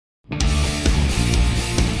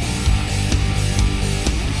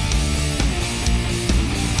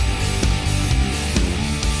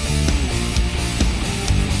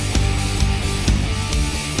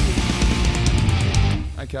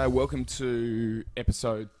go. Welcome to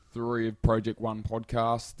episode 3 of Project 1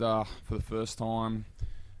 podcast. For the first time,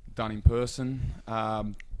 done in person.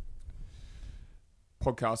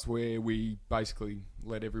 Podcast where we basically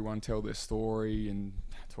let everyone tell their story and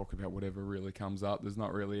talk about whatever really comes up. There's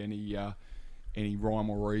not really any rhyme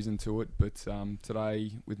or reason to it, but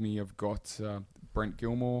today with me I've got Brent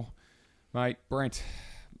Gilmore. Brent,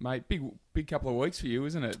 big couple of weeks for you,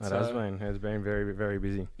 isn't it? It has been. It's been very, very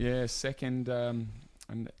busy. Yeah, second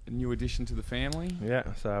a new addition to the family. Yeah,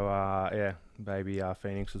 so baby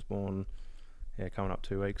Phoenix was born, coming up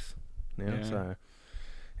 2 weeks now. Yeah.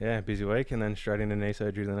 So busy week, and then straight into knee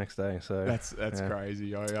surgery the next day. So That's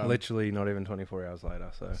crazy. I literally not even 24 hours later.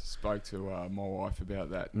 So spoke to my wife about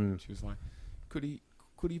that. She was like, "Could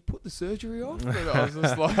he put the surgery off?" But I was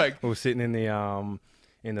just like, we were sitting in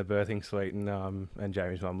the birthing suite, and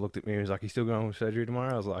Jamie's mum looked at me and was like, "You still going with surgery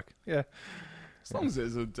tomorrow?" I was like, "Yeah." As long as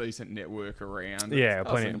there's a decent network around. Yeah,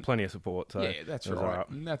 plenty of support. So yeah, that's right.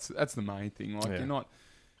 And that's the main thing. Like you're not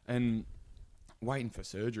and waiting for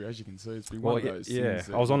surgery, as you can see, it's been one of those things.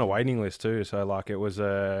 I was on a waiting list too, so like it was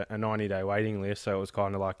a 90-day waiting list. So it was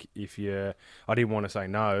kind of like I didn't want to say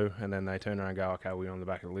no, and then they turn around and go, "Okay, we're on the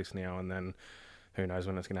back of the list now," and then who knows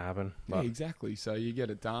when it's going to happen. Yeah, exactly. So you get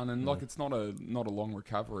it done, and like it's not a long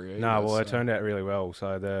recovery either. No, well, it turned out really well.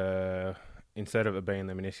 So instead of it being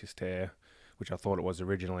the meniscus tear, which I thought it was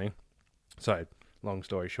originally. So, long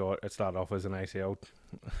story short, it started off as an ACL,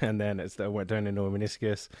 and then it turned into a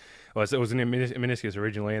meniscus. Well, it was a meniscus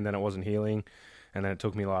originally, and then it wasn't healing. And then it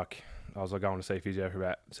took me I was going to see physio for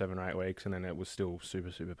about 7 or 8 weeks, and then it was still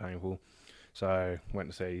super, super painful. So,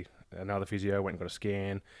 went to see another physio, went and got a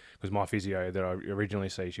scan, because my physio that I originally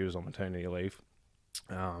see, she was on maternity leave.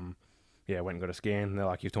 Went and got a scan. And they're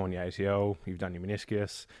like, "You've torn your ACL, you've done your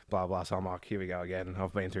meniscus, blah, blah." So I'm like, here we go again.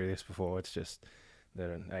 I've been through this before. It's just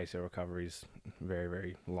the ACL recovery is very,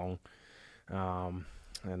 very long. And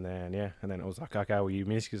then it was like, "Okay, well, your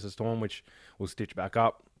meniscus is torn, which we'll stitch back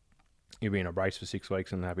up. You'll be in a brace for 6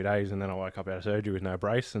 weeks and happy days." And then I woke up out of surgery with no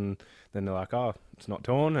brace. And then they're like, "Oh, it's not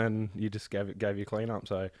torn," and you just gave you a clean up.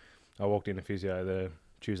 So I walked into physio the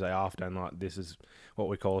Tuesday after, and this is what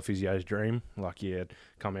we call a physio's dream. Like you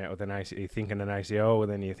come out with an ACL, you think an ACL,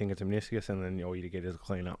 and then you think it's a meniscus, and then all you get is a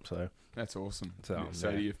clean up. So that's awesome.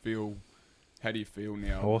 So do you feel? How do you feel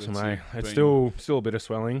now? Awesome, mate. It's still a bit of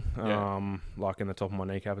swelling, like in the top of my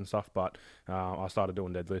kneecap and stuff. But I started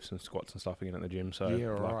doing deadlifts and squats and stuff again at the gym.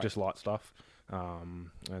 So just light stuff.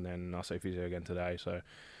 And then I see physio again today. So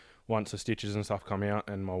once the stitches and stuff come out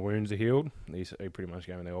and my wounds are healed, he pretty much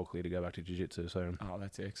gave me the all clear to go back to jiu-jitsu. So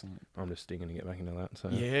that's excellent. I'm just stinging to get back into that. So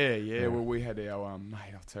yeah. Well, we had our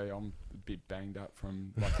mate. I'll tell you, I'm a bit banged up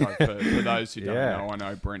from for those who don't know. I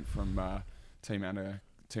know Brent from Team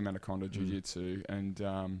Anaconda Jiu-Jitsu, and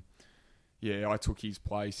I took his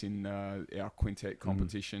place in our quintet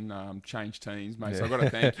competition. Changed teams, mate. So I've got to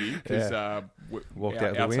thank you because our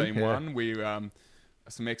team won. We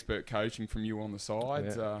some expert coaching from you on the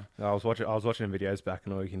sides. I was watching videos back,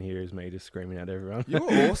 and all you can hear is me just screaming at everyone. You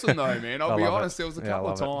were awesome though, man. I'll be honest. There was a couple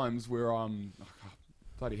of times where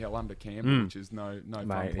bloody hell under Campbell, which is no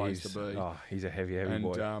fun place to be. Oh, he's a heavy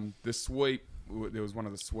boy. And the sweep, there was one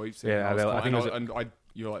of the sweeps.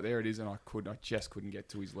 You're like, there it is, and I just couldn't get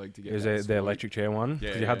to his leg to get it. It was the electric chair one,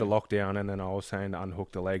 because you had the lockdown, and then I was saying to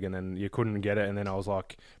unhook the leg, and then you couldn't get it, and then I was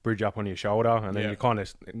like, bridge up on your shoulder, and then you kind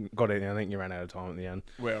of got it, and I think you ran out of time at the end.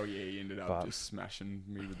 Well, yeah, he ended up just smashing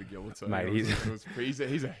me with the guillotine. Mate,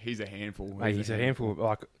 he's a handful. Mate, he's a handful.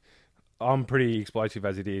 Like, I'm pretty explosive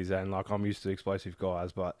as it is, and like I'm used to explosive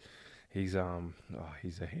guys, but he's a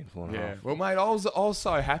handful and a half. Well, mate, I was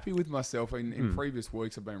so happy with myself. In previous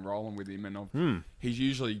weeks, I've been rolling with him, and he's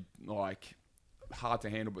usually like hard to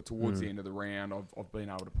handle, but towards the end of the round, I've been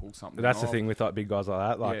able to pull something. That's the thing with like big guys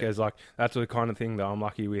like that. That's the kind of thing that I'm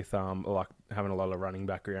lucky with. Like having a lot of running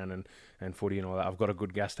background and footy and all that. I've got a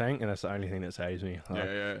good gas tank, and that's the only thing that saves me.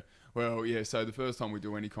 Well, yeah. So the first time we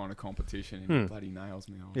do any kind of competition, he bloody nails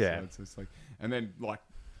me. So it's like, and then like,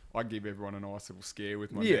 I give everyone a nice little scare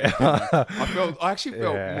with my neck. I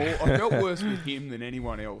felt worse with him than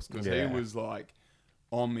anyone else, because he was like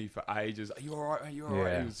on me for ages. Are you all right? Are you all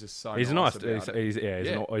right? He was just so he's nice. He's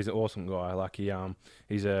an awesome guy. Like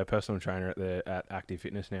he's a personal trainer at Active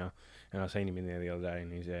Fitness now, and I seen him in there the other day,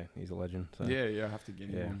 and he's a legend. So. Yeah, I have to get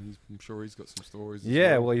him on. I'm sure he's got some stories.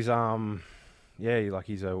 Well, he's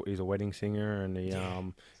he's a wedding singer, and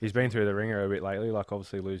he's been through the ringer a bit lately, like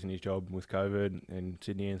obviously losing his job with COVID in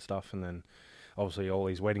Sydney and stuff, and then obviously all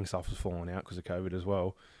his wedding stuff was falling out because of COVID as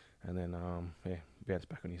well, and then bounce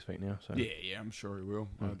back on his feet now. So Yeah, I'm sure he will.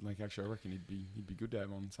 I reckon he'd be good to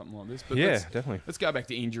have on something like this. But yeah, definitely. Let's go back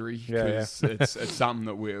to injury because it's something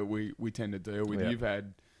that we tend to deal with. You've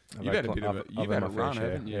had a bit of a run,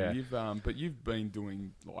 haven't you? Yeah. But you've been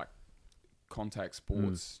doing like contact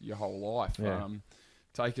sports your whole life. Yeah.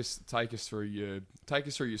 Take us through your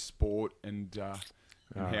sport and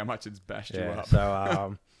how much it's bashed you up.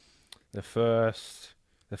 So the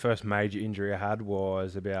first major injury I had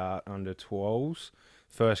was about under 12s.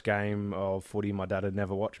 First game of footy, my dad had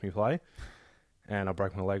never watched me play, and I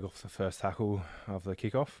broke my leg off the first tackle of the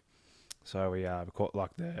kickoff. So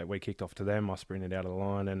we kicked off to them. I sprinted out of the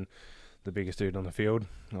line, and the biggest dude on the field,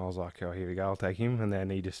 I was like, "Oh, here we go, I'll take him." And then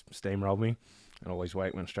he just steamrolled me, and all his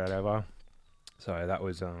weight went straight over. So that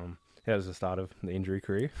was the start of the injury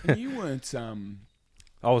career. And you weren't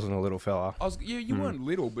I wasn't a little fella. You weren't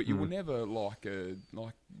little, but you were never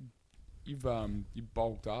you've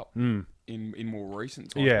bulked up in more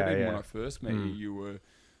recent times. Yeah, but even when I first met you, you were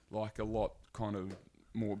like a lot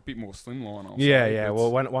bit more slimline. Yeah.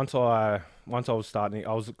 Well, once I was starting,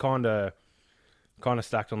 I was kind of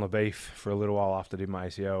stacked on the beef for a little while after I did my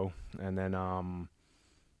ACL, and then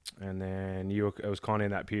it was kind of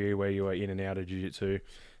in that period where you were in and out of jiu-jitsu,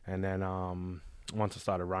 and then once I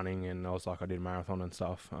started running and I was like, I did a marathon and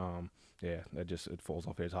stuff, it falls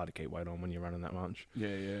off. It's hard to keep weight on when you're running that much.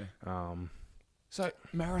 Yeah. So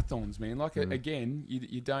marathons, man, again,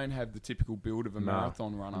 you don't have the typical build of a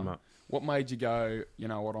marathon runner. No. What made you go, you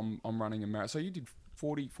know what, I'm running a marathon? So you did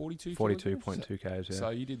 42 42.2 k's, yeah. So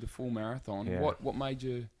you did the full marathon. Yeah. What made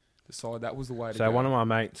you decide that was the way to so go? So one of my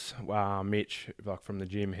mates, Mitch, like from the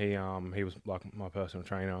gym, he was like my personal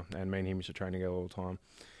trainer, and me and him used to train together all the time.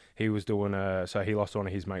 He was doing so he lost one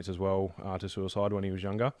of his mates as well to suicide when he was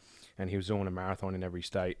younger, and he was doing a marathon in every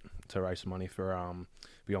state to raise some money for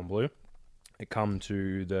Beyond Blue. It come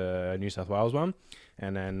to the New South Wales one,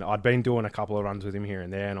 and then I'd been doing a couple of runs with him here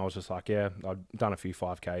and there, and I was just like, I'd done a few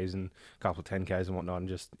 5Ks and a couple of 10Ks and whatnot, and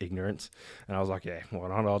just ignorance, and I was like, why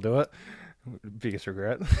not, I'll do it. Biggest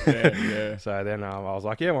regret. Yeah. So then I was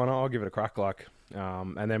like, why not, I'll give it a crack,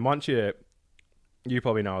 and then once you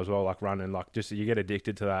probably know as well, like running, like just you get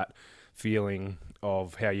addicted to that feeling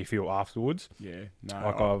of how you feel afterwards. Yeah, no,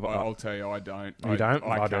 like I'll tell you, I don't. You don't?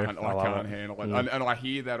 I do. I can't handle it, and I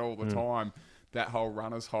hear that all the time. That whole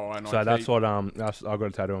runner's high. And so that's what I got a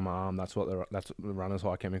tattoo on my arm. That's the runner's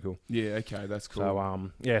high chemical. Yeah, okay, that's cool.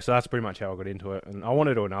 So so that's pretty much how I got into it. And I want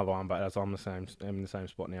to do another one, but as I'm in the same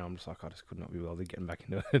spot now, I'm just like, I just could not be bothered getting back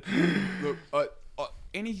into it. Look,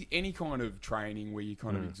 any kind of training where you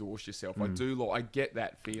kind of exhaust yourself, I get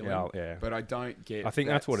that feeling. Yeah. But I don't get. I think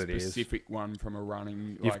that's what it is. Specific one from a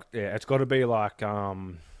running. It's got to be like I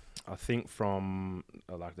think from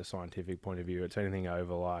like the scientific point of view, it's anything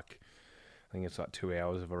over like. I think it's like 2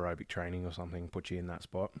 hours of aerobic training or something put you in that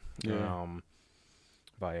spot. Yeah.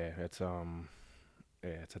 But yeah, it's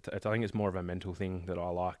I think it's more of a mental thing that I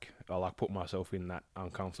like. I like putting myself in that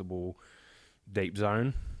uncomfortable, deep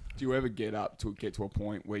zone. Do you ever get to a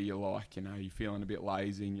point where you're like, you're feeling a bit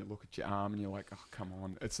lazy and you look at your arm and you're like, oh, come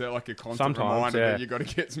on. It's like a constant reminder that you got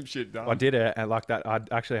to get some shit done. I did it, and like that,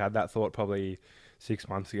 I'd actually had that thought probably 6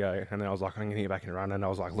 months ago, and then I was like, I'm going to get back in run, and I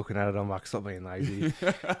was like looking at it, I'm like, stop being lazy.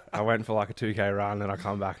 I went for like a 2K run, and I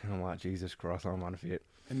come back, and I'm like, Jesus Christ, I'm unfit.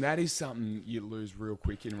 And that is something you lose real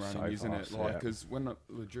quick in running, so isn't fast, it? Like, because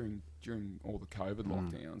during all the COVID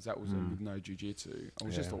lockdowns, that was with no jiu-jitsu. I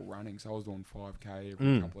was just all running, so I was doing 5K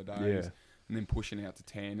every couple of days, and then pushing out to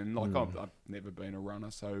 10. And like, I've never been a runner,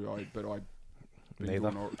 but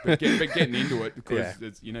getting into it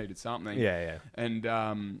because you needed something. Yeah. And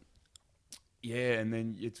and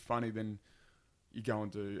then it's funny. Then you go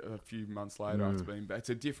and do a few months later after being back. It's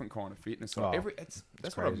a different kind of fitness.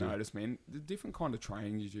 That's what I've noticed, man. The different kind of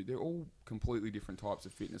training you do, they're all completely different types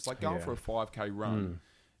of fitness. Like going for a 5K run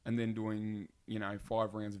and then doing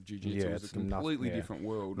 5 rounds of jiu-jitsu is a completely different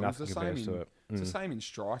world. And it's the same in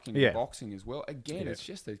striking and boxing as well. Again, it's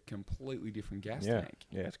just a completely different gas tank.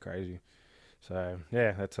 Yeah, it's crazy. So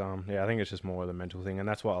that's I think it's just more of the mental thing, and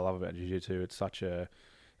that's what I love about jiu-jitsu. It's such a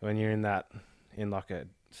when you're in like a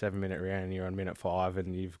 7-minute round and you're on minute 5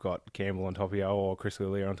 and you've got Campbell on top of you or Chris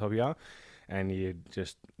Lilly on top of you, and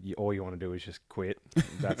all you want to do is just quit.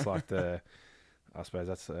 That's like I suppose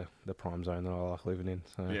that's the prime zone that I like living in.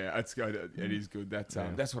 So. Yeah, it's good. It is good. That's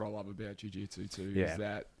what I love about jiu-jitsu too. Is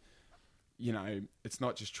that it's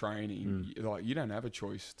not just training. Like you don't have a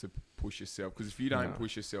choice to push yourself, because if you don't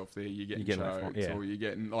push yourself there, you're getting choked or you're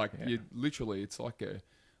getting you literally. It's like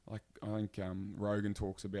I think Rogan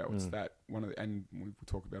talks about what's that one of the, and we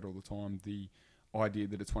talk about all the time, the idea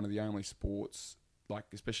that it's one of the only sports, like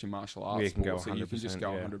especially martial arts sports, so you can just go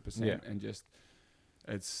 100% and just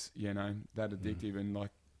it's, you know, that addictive and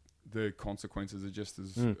like the consequences are just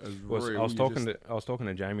as Well, real. I was talking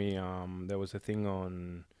to Jamie. There was a thing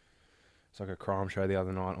on, it's like a crime show the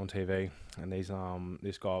other night on TV, and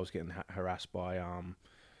this guy was getting harassed by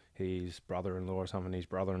his brother-in-law or something. His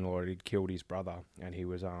brother-in-law had killed his brother, and he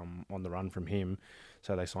was on the run from him.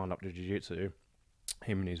 So they signed up to jiu-jitsu,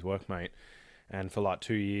 him and his workmate. And for like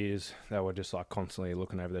 2 years, they were just like constantly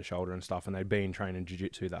looking over their shoulder and stuff. And they'd been training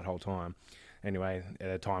jiu-jitsu that whole time. Anyway,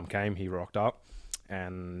 the time came, he rocked up,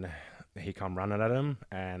 and he come running at him.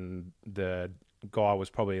 And the guy was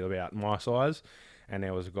probably about my size, and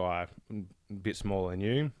there was a guy a bit smaller than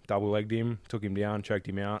you, double-legged him, took him down, choked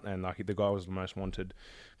him out, and like the guy was the most wanted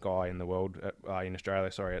guy in the world, in Australia,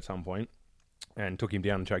 at some point, and took him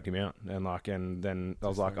down and choked him out. And then I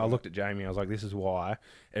was like, I looked at Jamie, I was like, this is why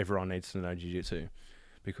everyone needs to know jiu-jitsu,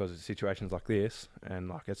 because it's situations like this, and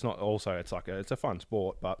like it's not also, it's like it's a fun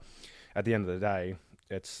sport, but at the end of the day,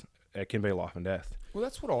 it can be life and death. Well,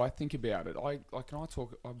 that's what I think about it. I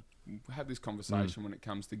have this conversation when it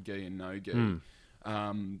comes to gi and no gi.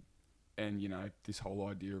 And you know, this whole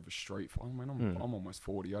idea of a street fight. I mean, I'm almost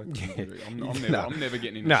 40. I'm never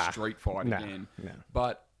getting in a street fight again. No.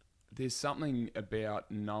 But there's something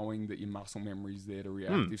about knowing that your muscle memory is there to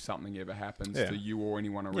react if something ever happens to you or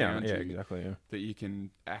anyone around you. Exactly. Yeah. That you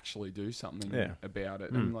can actually do something about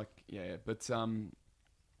it. And like,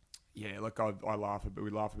 like I laugh about,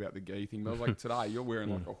 we laugh about the gi thing. But I was like, today you're wearing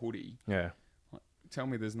like a hoodie. Yeah. Tell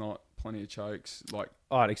me there's not plenty of chokes, like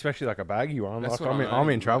especially like a baggy one. Like I'm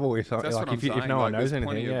in trouble with something. Like if no one knows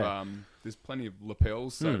anything, there's plenty of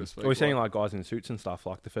lapels, so to speak. We're seeing like guys in suits and stuff.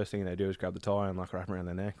 Like the first thing they do is grab the tie and like wrap around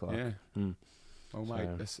their neck. Like, well, mate,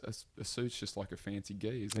 a suit's just like a fancy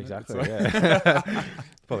gi, isn't exactly, it? Yeah.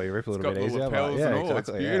 Probably rip a little bit easier. Lapels and all.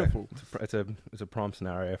 Exactly, it's beautiful. Yeah. It's a prime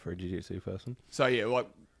scenario for a jiu-jitsu person. So yeah, like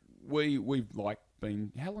we've like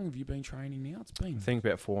been. How long have you been training now? It's been, I think,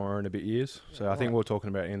 about 4 and a bit years. So I think we were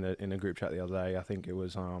talking about in the group chat the other day. I think it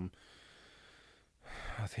was about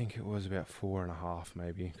 4.5,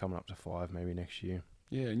 maybe coming up to 5, maybe next year.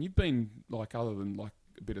 Yeah, and you've been like, other than like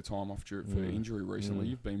a bit of time off for injury recently,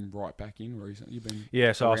 you've been right back in recently. You've been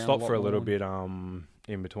so I stopped for a little bit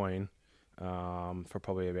in between for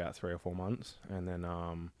probably about 3 or 4 months, and then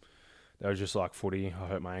that was just like footy. I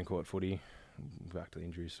hurt my ankle at footy. Back to the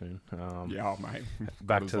injuries soon. Mate.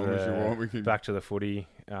 back to the footy.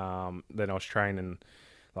 Then I was training,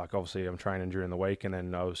 like obviously I'm training during the week, and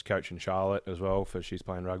then I was coaching Charlotte as well for she's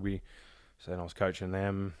playing rugby. So then I was coaching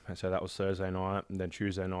them, and so that was Thursday night, and then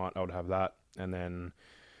Tuesday night I would have that, and then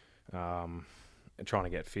trying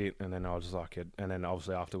to get fit, and then I was like, and then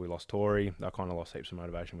obviously after we lost Tori, I kind of lost heaps of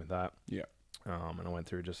motivation with that. Yeah. And I went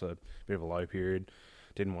through just a bit of a low period.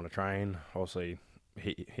 Didn't want to train. Obviously,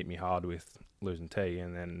 hit me hard with losing T,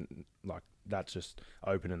 and then like that's just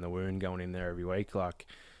opening the wound, going in there every week, like,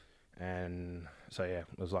 and so it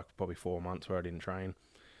was like probably 4 months where I didn't train,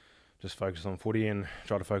 just focus on footy and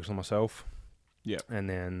try to focus on myself. Yeah. And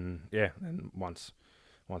then and once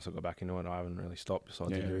I got back into it, I haven't really stopped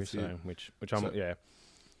besides injury. So which I'm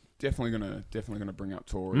definitely gonna bring up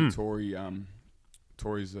Tori.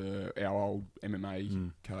 Tori's our old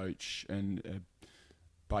MMA coach and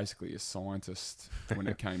basically a scientist when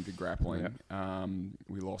it came to grappling.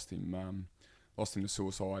 We lost him to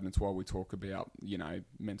suicide, and it's why we talk about, you know,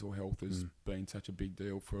 mental health as being such a big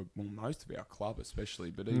deal for most of our club,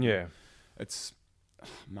 especially. But even, it's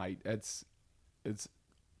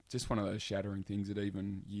just one of those shattering things that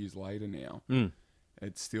even years later now,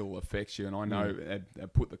 it still affects you. And I know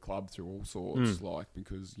it put the club through all sorts, like,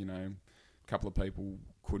 because, you know, a couple of people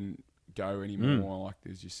couldn't go anymore, like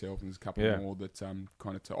there's yourself, and there's a couple more that kind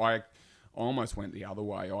of I almost went the other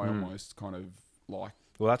way. I almost kind of like,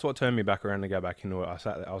 well, that's what turned me back around to go back into it.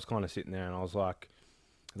 I was kind of sitting there and I was like,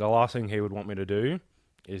 the last thing he would want me to do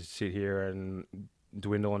is sit here and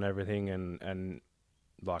dwindle and everything and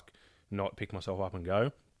like not pick myself up and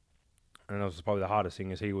go. And it was probably the hardest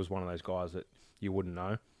thing, is he was one of those guys that you wouldn't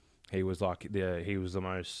know. He was like he was the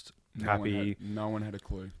most happy. No one had a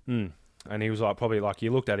clue. And he was like, probably like,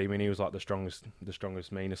 you looked at him and he was like the strongest,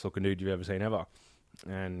 meanest looking dude you've ever seen ever.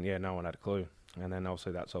 And no one had a clue. And then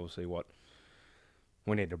that's what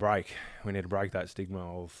we need to break. We need to break that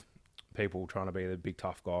stigma of people trying to be the big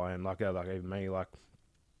tough guy. And like even me, like,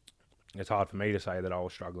 it's hard for me to say that I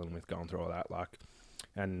was struggling with going through all that, like,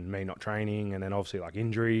 and me not training, and then obviously like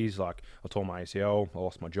injuries, like I tore my ACL, I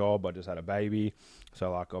lost my job, I just had a baby.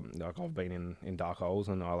 So like I've been in dark holes,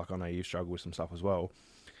 and I know you struggle with some stuff as well.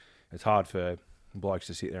 It's hard for blokes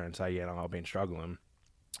to sit there and say, I've been struggling.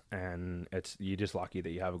 and you're just lucky that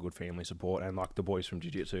you have a good family support. And like the boys from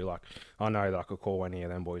jiu-jitsu, like I know that I could call any of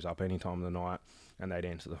them boys up any time of the night and they'd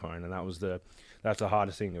answer the phone. And that's the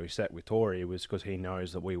hardest thing that we set with Tori, was because he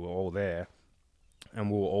knows that we were all there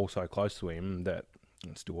and we were all so close to him that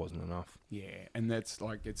it still wasn't enough. Yeah, and that's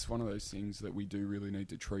like, it's one of those things that we do really need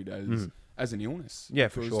to treat as an illness. Yeah,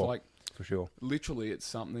 for sure. Like, for sure. Literally, it's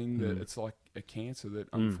something that it's like a cancer that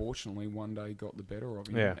unfortunately one day got the better of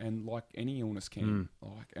him. Yeah. And like any illness can,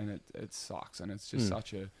 and it sucks. And it's just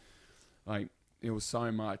such a, like, it was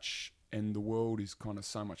so much, and the world is kind of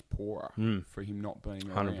so much poorer for him not being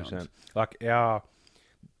around. 100%. Like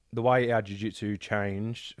the way our jiu-jitsu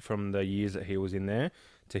changed from the years that he was in there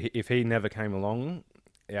to if he never came along,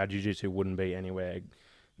 our jiu-jitsu wouldn't be anywhere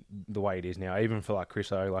the way it is now. Even for like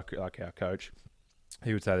Chris O, like our coach,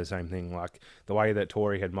 he would say the same thing. Like the way that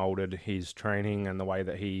Tori had molded his training and the way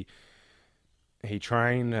that he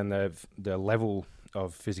trained and the level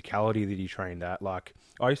of physicality that he trained at. Like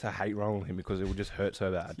I used to hate rolling him because it would just hurt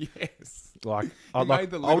so bad. Yes. Like I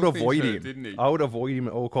would avoid him. Didn't he? I would avoid him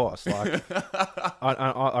at all costs. Like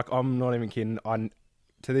I'm not even kidding.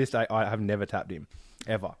 To this day I have never tapped him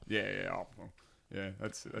ever. Yeah. Oh, well, yeah.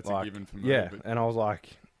 That's like, a given for me. Yeah, and I was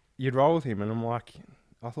like, you'd roll with him, and I'm like,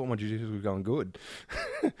 I thought my jiu-jitsu was going good.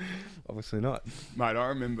 Obviously not. Mate, I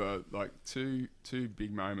remember like two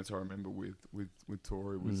big moments I remember with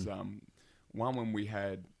Tori was one when we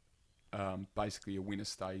had basically a winner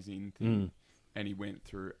stays in thing and he went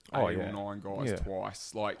through 8 or 9 guys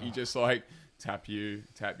twice. Like he just like tap you,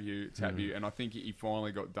 and I think he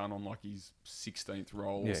finally got done on like his 16th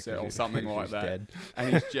roll or something like that. Dead.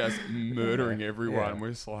 And he's just murdering everyone. Yeah.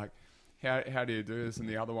 We're just like, how do you do this? And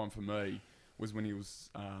the other one for me was when he was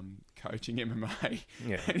coaching MMA,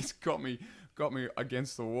 and he's got me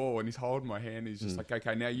against the wall, and he's holding my hand. He's just like,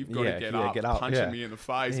 okay, now you've got to get up, punching me in the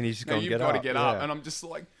face. And he's just you've got to get up, and I'm just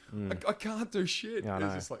like, I can't do shit. Yeah,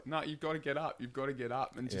 it's just like, no, you've got to get up,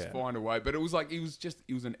 and just find a way. But it was like he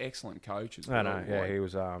was an excellent coach as well. I know, yeah, he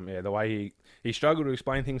was. The way he struggled to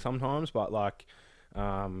explain things sometimes, but like,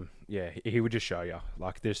 he would just show you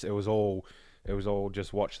like this. It was all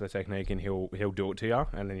just watch the technique, and he'll do it to you,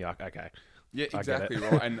 and then you're like, okay. Yeah, exactly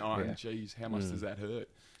right. And geez, how much does that hurt?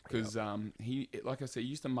 Because he, like I said, he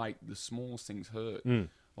used to make the smallest things hurt.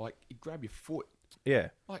 Like he'd grab your foot. Yeah.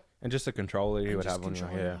 Like, and just the control that he would have on you.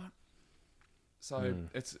 Yeah. So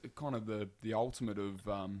it's kind of the ultimate of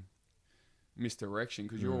misdirection,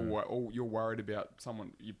 because you're worried about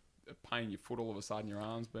someone you pain your foot all of a sudden, your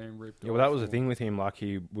arms being ripped. Yeah, well, that was the thing with him. Like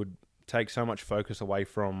he would take so much focus away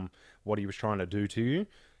from what he was trying to do to you,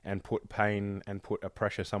 and put pain and put a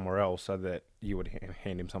pressure somewhere else, so that you would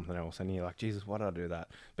hand him something else. And you're like, Jesus, why did I do that?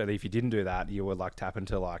 But if you didn't do that, you would like tap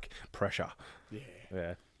into like pressure.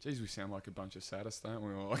 Yeah. Jeez, we sound like a bunch of sadists, don't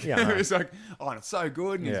we? Like, it's like, and it's so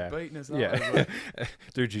good, and he's beating us up. Yeah.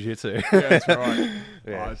 Do jiu-jitsu. Yeah, that's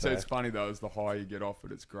right. It's funny though, as the higher you get off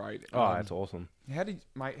it, it's great. It's awesome. How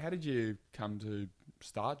did you come to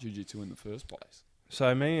start jiu-jitsu in the first place? So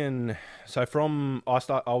I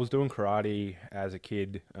was doing karate as a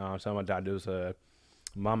kid. So my dad was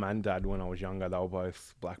mum and dad when I was younger. They were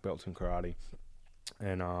both black belts in karate,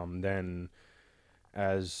 and then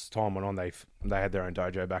as time went on, they had their own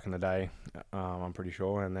dojo back in the day. I'm pretty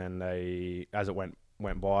sure, and then as it went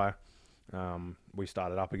by, we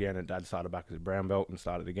started up again, and Dad started back as a brown belt and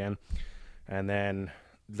started again, and then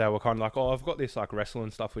they were kind of like, I've got this like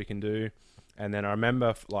wrestling stuff we can do, and then I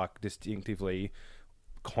remember like distinctively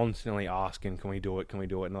constantly asking, can we do it, and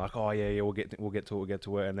they're like, we'll get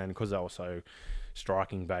to it, and then because they were so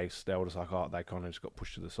striking based, they were just like, they kind of just got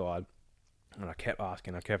pushed to the side, and I kept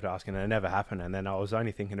asking, and it never happened. And then I was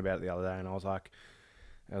only thinking about it the other day, and I was like,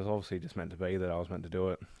 it was obviously just meant to be that I was meant to do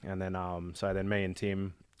it. And then so then me and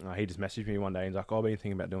Tim, he just messaged me one day, and he's like, I've been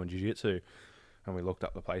thinking about doing jiu-jitsu, and we looked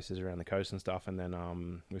up the places around the coast and stuff, and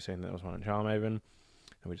then we seen that there was one in Charmhaven, and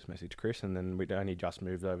we just messaged Chris, and then we'd only just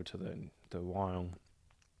moved over to the Wyong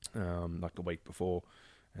like the week before,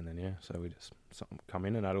 and then so we just come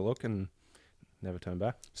in and had a look and never turned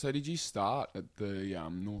back. So did you start at the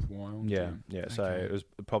North Wyong gym? Yeah. Okay. So it was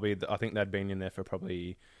probably I think they'd been in there for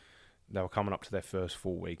they were coming up to their first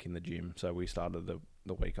full week in the gym. So we started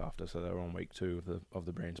the week after. So they were on week 2 of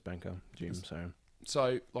the Brent Spanker gym.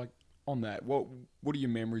 So like on that, what are your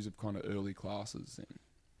memories of kind of early classes then?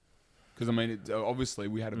 Because I mean, obviously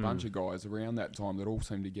we had a bunch of guys around that time that all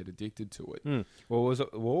seemed to get addicted to it. Well,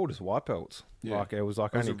 we're all just white belts. Yeah. Like it was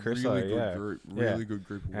like only Chris. Really good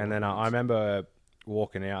group. Of and then I remember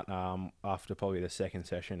walking out after probably the second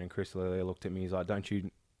session, and Chris Lilly looked at me. He's like, "Don't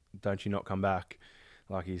you not come back?"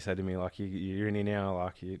 Like he said to me, like you're in here now.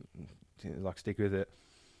 Like you like stick with it.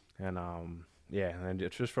 And and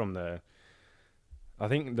it's just from I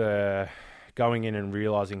think the going in and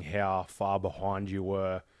realising how far behind you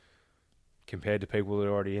were compared to people that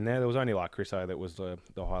are already in there. There was only like Chris O that was the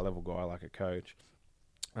high level guy, like a coach.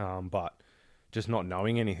 But just not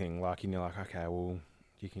knowing anything, like, you're like, okay, well,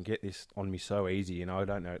 you can get this on me so easy, and I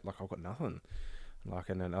don't know, like, I've got nothing. Like,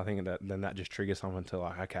 and then I think that just triggers someone to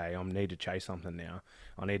like, okay, I need to chase something now.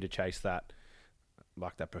 I need to chase that,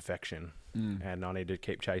 like, that perfection, and I need to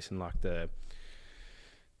keep chasing like the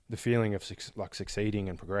feeling of succeeding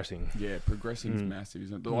and progressing. Yeah, progressing is massive,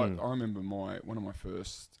 isn't it? Like, I remember one of my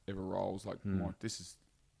first ever roles. Like, this is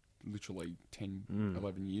literally 10,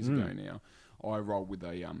 11 years ago now. I rolled with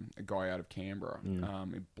a guy out of Canberra,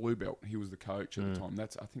 a blue belt. He was the coach at the time.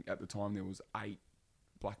 I think at the time there was 8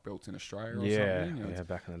 black belts in Australia or something. You know,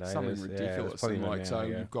 back in the day, something ridiculous. And like, so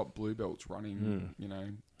you've got blue belts running,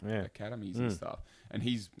 academies and stuff. And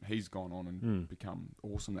he's gone on and become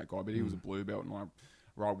awesome, that guy. But he was a blue belt, and I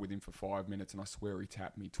rolled with him for 5 minutes, and I swear he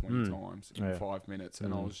tapped me 20 times in 5 minutes,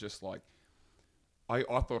 and I was just like, I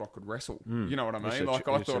thought I could wrestle. You know what I mean? I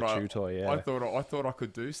thought I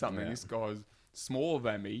could do something. This guy's smaller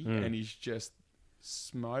than me, and he's just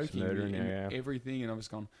smoking me and everything. And I was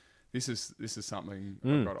going, this is something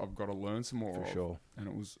I've got to learn some more of. Sure. And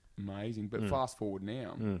it was amazing. But fast forward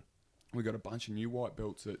now, we got a bunch of new white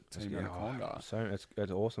belts at Team Anaconda. So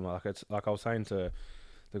it's awesome. Like, it's like I was saying to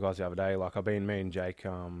the guys the other day. Like, me and Jake,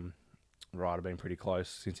 Wright have been pretty close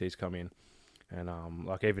since he's come in. And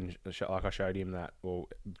like, even like I showed him that. Well,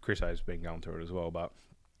 Chris O's been going through it as well, but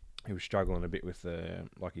he was struggling a bit with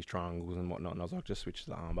his triangles and whatnot. And I was like, just switch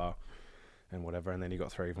to the armbar and whatever. And then he got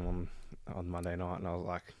 3 of them on Monday night, and I was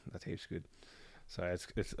like, that's heaps good. So it's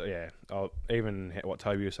even what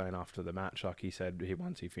Toby was saying after the match, like, he said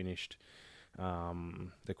once he finished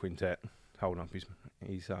the quintet, holding up his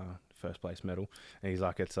first place medal, and he's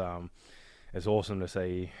like, it's awesome to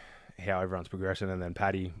see how everyone's progressing. And then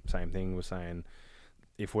Paddy, same thing, was saying,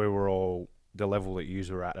 if we were all the level that you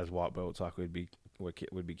were at as white belts, like, we'd be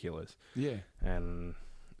killers. Yeah. And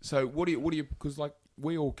so what do you because, like,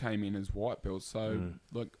 we all came in as white belts, so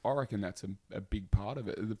like, I reckon that's a big part of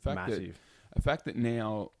it. The fact that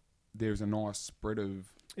now there's a nice spread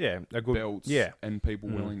of belts and people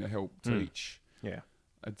willing to help teach. Yeah.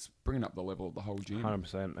 It's bringing up the level of the whole gym.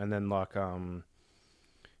 100%. And then, like,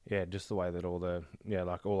 just the way that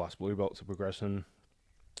all us blue belts are progressing.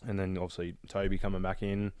 And then obviously Toby coming back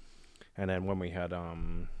in. And then when we had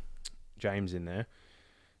James in there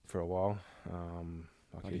for a while.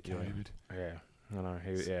 David. Yeah. I know.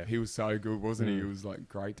 He was so good, wasn't he? He was, like,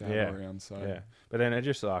 great to have around. So. Yeah. But then it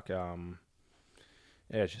just, like,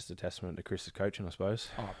 it's just a testament to Chris's coaching, I suppose.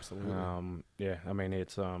 Oh, absolutely. I mean,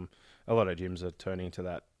 it's a lot of gyms are turning to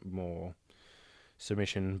that more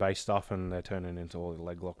submission-based stuff, and they're turning into all the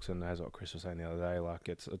leg locks. And as what Chris was saying the other day, like,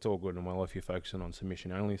 it's all good and well if you're focusing on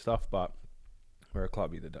submission-only stuff, but we're a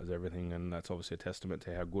clubby that does everything, and that's obviously a testament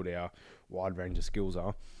to how good our wide range of skills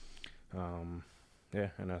are. And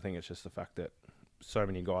I think it's just the fact that so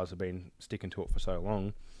many guys have been sticking to it for so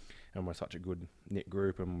long, and we're such a good knit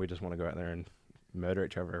group, and we just want to go out there and murder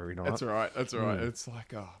each other every night. That's right. It's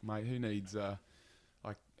like, oh, mate, who needs the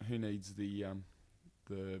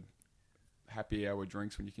happy hour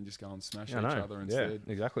drinks when you can just go and smash each other instead?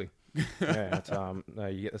 Yeah, exactly. It's,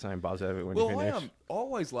 you get the same buzz out of it when you finish. I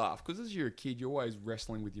always laugh because as you're a kid, you're always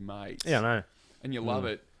wrestling with your mates. Yeah, I know. And you love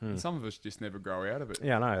it. And some of us just never grow out of it.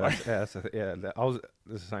 Yeah, I know. That's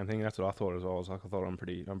the same thing. That's what I thought as well. I was like, I thought I'm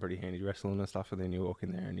pretty handy wrestling and stuff, and then you walk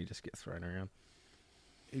in there and you just get thrown around.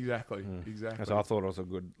 Exactly. So I thought I was a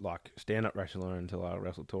good, like, stand-up wrestler until I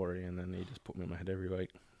wrestled Tory, and then he just put me in my head every week.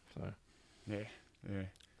 So yeah,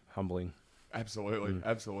 humbling. Absolutely.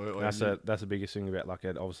 That's the biggest thing about, like,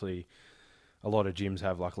 it. Obviously, a lot of gyms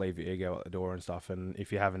have, like, leave your ego at the door and stuff, and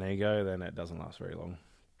if you have an ego, then it doesn't last very long.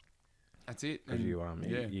 That's it. Because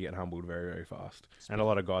you get humbled very, very fast. And a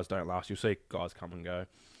lot of guys don't last. You'll see guys come and go.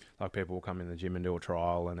 Like, people will come in the gym and do a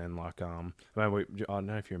trial, and then, like, I don't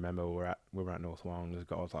know if you remember, we were at North Wong. There's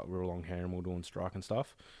guys, like, real long hair, and we were doing strike and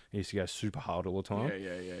stuff. He used to go super hard all the time.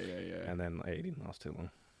 Yeah. And then he didn't last too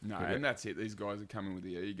long. No, and that's it. These guys are coming with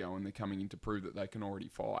the ego, and they're coming in to prove that they can already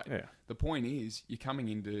fight. Yeah. The point is, you're coming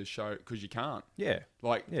in to show because you can't. Yeah.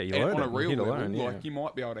 Like, you learn on a real level, learn, you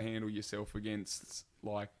might be able to handle yourself against,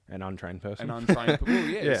 like, an untrained person.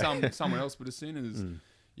 Someone else. But as soon as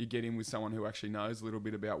you get in with someone who actually knows a little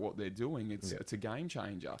bit about what they're doing, it's a game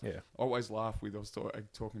changer. Yeah. I always laugh with, I was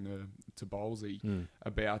talking to Bowlesy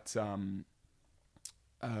about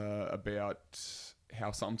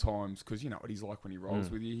how sometimes, because you know what he's like when he rolls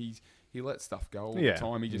with you, he lets stuff go all the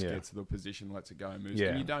time. He just gets to the position, lets it go, and moves.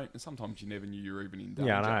 And you don't. And sometimes you never knew you were even in danger.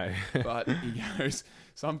 Yeah, I know. But he goes.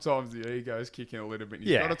 Sometimes the ego's kicking a little bit. And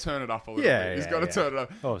he's got to turn it up a little bit. He's got to turn it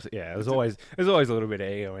up. Oh, there's always a little bit of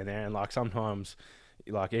ego in there, and like sometimes.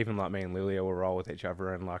 Like even like me and Lilia will roll with each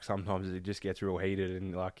other, and like sometimes it just gets real heated,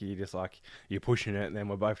 and like you're pushing it, and then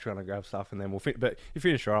we're both trying to grab stuff, and then but you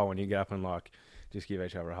finish roll and you get up and like just give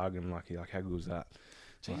each other a hug, and like you're like, how good was that?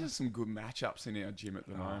 Geez, there's some good matchups in our gym at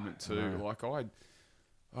the moment too. Like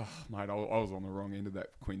mate, I was on the wrong end of that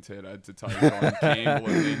quintet. I had to take on Campbell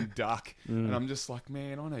and then Duck, and I'm just like,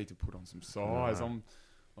 man, I need to put on some size. I'm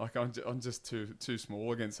just too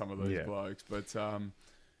small against some of these blokes, but.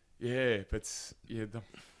 There's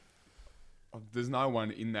no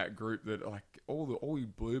one in that group that like all your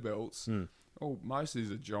blue belts. Most of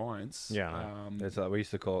these are giants. It's like we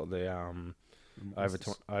used to call it the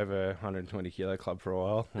over 120 kilo club for a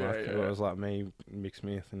while. It was like me, Mick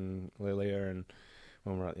Smith, and Lilia, and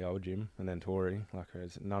when we were at the old gym, and then Tori. Like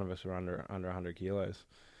none of us were under 100 kilos.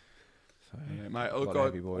 So mate. Look,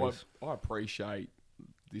 I appreciate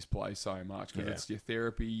this place so much because it's your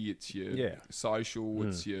therapy, it's your social,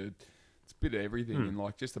 it's a bit of everything, and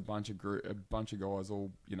like just a bunch of guys all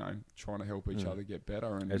trying to help each other get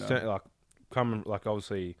better. And it's like coming like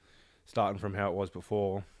obviously starting from how it was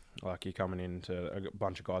before, like you're coming into a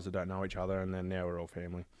bunch of guys that don't know each other, and then now we're all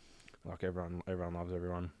family. Like everyone loves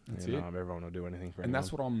everyone. That's and, it. Everyone will do anything for and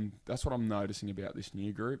everyone. that's what I'm noticing about this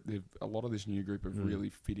new group. A lot of this new group have really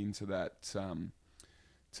fit into that.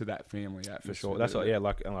 To that family atmosphere. For sure. That's like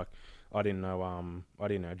I didn't know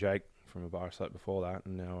Jake from a bar slope before that,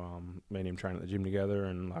 and now me and him train at the gym together,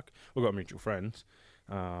 and like we've got mutual friends.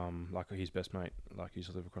 Like his best mate, like he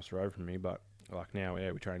used to live across the road from me, but like now we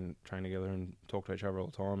train together and talk to each other all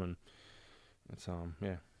the time, and it's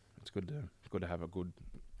it's good to have a good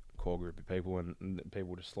core group of people, and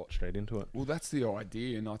people just slot straight into it. Well, that's the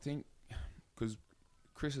idea, and I think because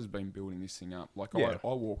Chris has been building this thing up. Like I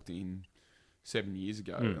walked in 7 years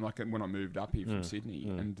ago, and like when I moved up here from Sydney,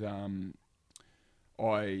 and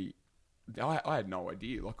I had no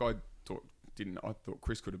idea. Like I thought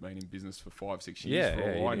Chris could have been in business for 5-6 years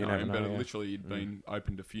for all I know him, but literally he'd been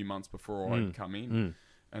opened a few months before I'd come in,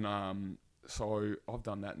 and so I've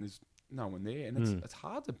done that, and there's no one there, and it's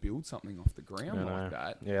hard to build something off the ground like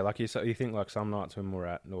that. Yeah, like you think like some nights when we're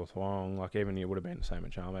at North Wong, like even it would have been the same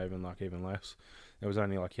at Charmhaven, like even less. There was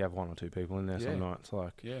only like you have 1 or 2 people in there some nights,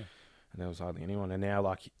 like and there was hardly anyone. And now,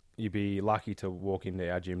 like, you'd be lucky to walk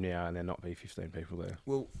into our gym now and there not be 15 people there.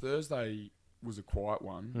 Well, Thursday was a quiet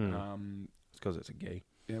one. It's because it's a gi.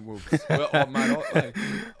 Yeah,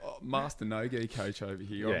 Master No-Gi coach over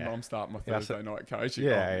here. I'm starting my Thursday night coaching.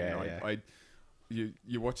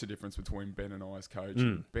 You watch the difference between Ben and I as coach.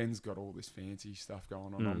 Ben's got all this fancy stuff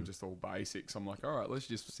going on. I'm just all basics. I'm like, all right, let's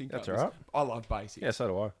just sync up. That's all right. I love basics. Yeah,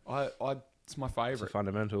 so do I. It's my favourite. It's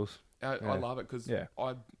fundamentals. I love it because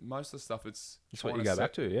most of the stuff it's what you go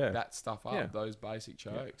back to. Yeah, that stuff up, those basic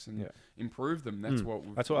chokes, and improve them. That's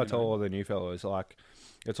that's what I tell all the new fellows. Like,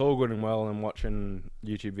 it's all good and well and watching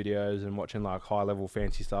YouTube videos and watching like high level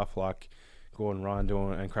fancy stuff like Gordon Ryan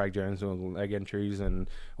doing and Craig Jones doing leg entries and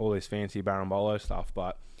all this fancy Barambolo stuff.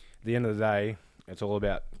 But at the end of the day, it's all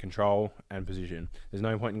about control and position. There's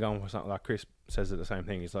no point in going for something like Chris says it the same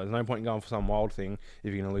thing. It's like there's no point in going for some wild thing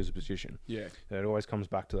if you're going to lose a position. Yeah. So it always comes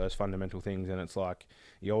back to those fundamental things, and it's like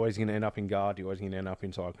you're always going to end up in guard, you're always going to end up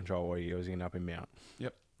in side control, or you're always going to end up in mount.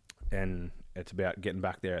 Yep. And it's about getting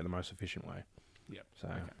back there at the most efficient way. Yep. So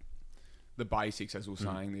the basics, as we we're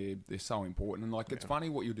saying, they're so important. And like it's funny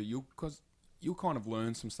what you do, because you'll kind of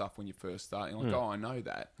learn some stuff when you first start. You're like, I know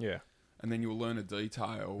that. Yeah. And then you'll learn a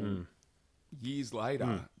detail years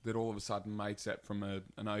later that all of a sudden makes that from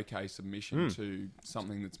an okay submission to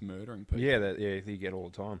something that's murdering people. Yeah, you get all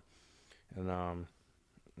the time, and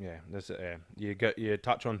you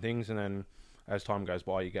touch on things, and then as time goes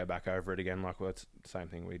by, you go back over it again. Like it's the same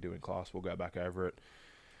thing we do in class. We'll go back over it.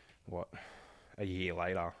 A year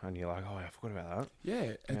later, and you're like, oh, I forgot about that.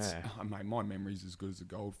 Yeah, mate, my memory's as good as a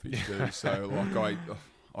goldfish too. So like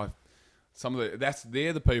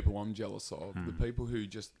they're the people I'm jealous of. The people who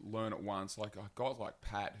just learn it once, like guys like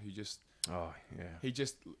Pat, who just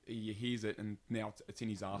he hears it and now it's in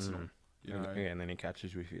his arsenal. You know? Yeah, and then he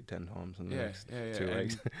catches with you 10 times in the next 2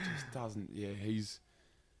 weeks. Just doesn't. Yeah, here's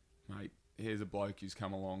a bloke who's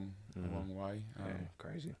come a long way.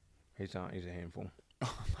 Crazy. He's a handful.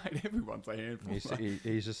 Oh, mate, everyone's a handful.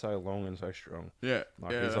 He's just so long and so strong. Yeah,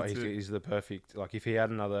 he's the perfect. Like if he had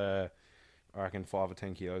another, I reckon 5 or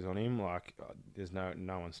 10 kilos on him, like there's no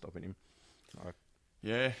one stopping him. Like,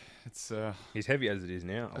 Yeah, it's He's heavy as it is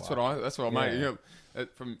now. That's what I mate. You know,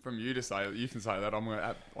 from you to say, you can say that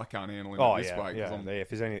I can't handle him this way. Yeah.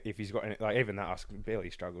 If he's got any, like even that, I barely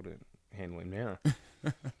struggle to handle him now.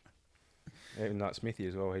 Even that Smithy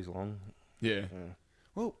as well. He's long. Yeah.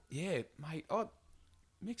 Well, yeah, mate.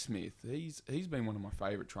 Mick Smith, he's been one of my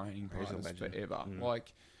favourite training players forever.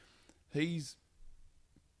 Like, he's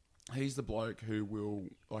the bloke who will,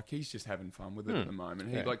 like, he's just having fun with it at the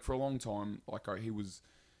moment. He like for a long time, like he was.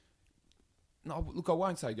 No, look, I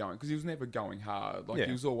won't say going because he was never going hard. Like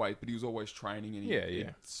he was always training and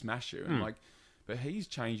he'd smash you. And but he's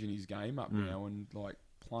changing his game up now and like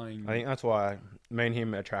playing. I think that's why me and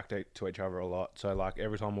him attract to each other a lot. So like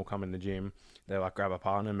every time we'll come in the gym, they like grab a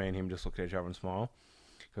partner. Me and him just look at each other and smile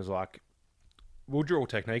because like we'll drill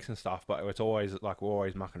techniques and stuff, but it's always like we're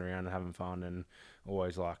always mucking around and having fun and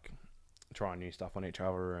always like trying new stuff on each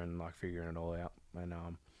other and like figuring it all out. And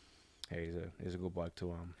he's a good bloke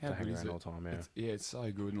to hang around all the time. It's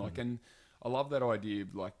so good. And like, and I love that idea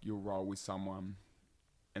of like you'll roll with someone,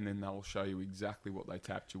 and then they'll show you exactly what they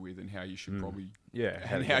tapped you with and how you should probably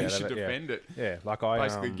and how you should defend it. Yeah, like I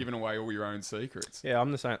basically giving away all your own secrets. Yeah,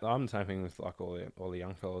 I'm the same thing with like all the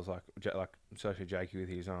young fellas. Like especially Jakey with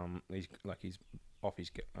his he's off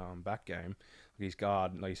his back game. His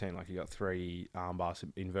guard, like you're saying, like he got 3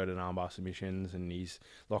 inverted armbar submissions, and he's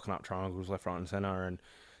locking up triangles left, right, and center, and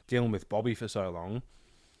dealing with Bobby for so long,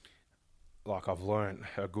 like I've learned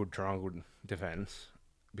a good triangle defense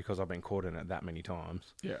because I've been caught in it that many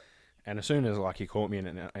times. Yeah. And as soon as like he caught me in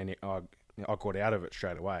it, and I got out of it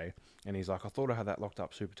straight away, and he's like, I thought I had that locked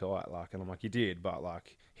up super tight, like, and I'm like, you did, but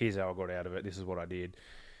like, here's how I got out of it. This is what I did,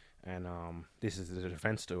 and this is the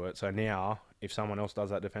defense to it. So now, if someone else does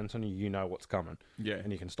that defense on you, you know what's coming. Yeah.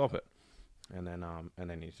 And you can stop it. And then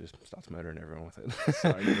he just starts murdering everyone with it.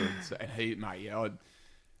 So good. And he, mate, you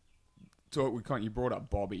brought up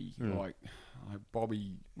Bobby. Like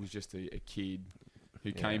Bobby was just a kid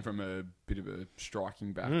who came from a bit of a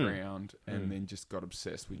striking background and then just got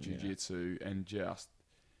obsessed with jiu-jitsu and just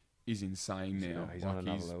is insane now. He's on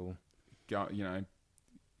another level.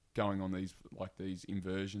 Going on these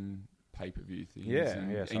inversion pay-per-view things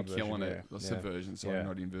and killing it. Subversion, sorry,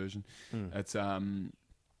 not inversion. It's and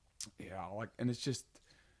it's just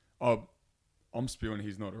I'm spewing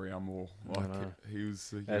he's not around more. Like he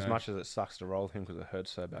was as much as it sucks to roll with him because it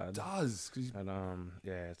hurts so bad. It does. And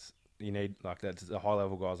it's you need like that's the high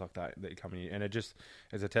level guys like that come in, and it just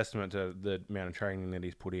is a testament to the amount of training that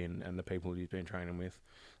he's put in and the people he's been training with.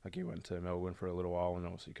 Like he went to Melbourne for a little while, and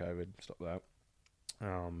obviously COVID stopped that.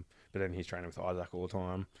 But then he's training with Isaac all the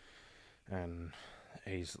time, and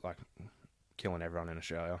he's like killing everyone in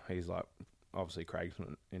Australia. He's like obviously Craig's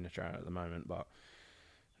in Australia at the moment, but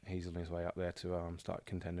he's on his way up there to start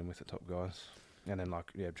contending with the top guys. And then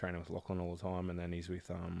training with Lachlan all the time, and then he's with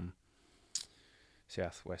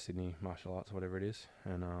South West Sydney Martial Arts or whatever it is,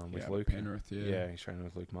 and with Luke Penrith. He's training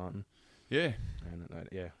with Luke Martin. Yeah, and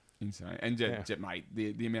insane. And mate,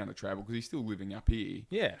 the amount of travel because he's still living up here.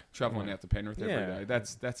 Yeah, traveling out to Penrith every day.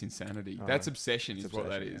 That's insanity. That's obsession. Is what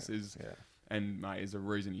that is. And mate, is a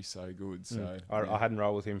reason he's so good. So I hadn't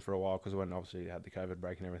rolled with him for a while because when obviously had the COVID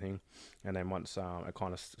break and everything, and then once it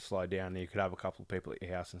kind of slowed down, you could have a couple of people at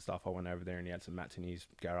your house and stuff. I went over there and he had some mats in his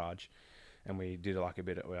garage, and we did like a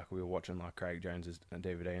bit of we were watching like Craig Jones's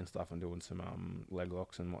DVD and stuff and doing some leg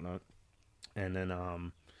locks and whatnot, and then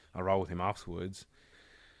I rolled with him afterwards.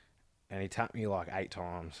 And he tapped me like 8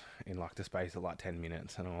 times in like the space of like 10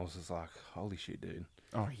 minutes, and I was just like, "Holy shit, dude!"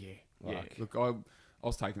 Oh yeah. Look, I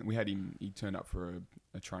was taking. We had him. He turned up for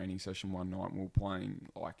a training session one night, and we were playing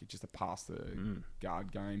like just a pass the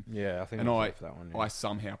guard game. Yeah, I think. And I for that one. Yeah. I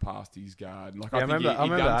somehow passed his guard. Like I think remember he'd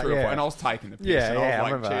done 3 or 4, and I was taking the piss. And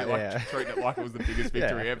I was like, treating it like it was the biggest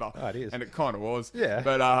victory ever. Oh, it is. And it kind of was. Yeah.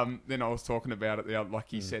 But then I was talking about it. Like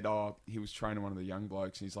he said, he was training one of the young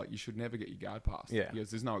blokes, and he's like, "You should never get your guard passed." Yeah. He goes,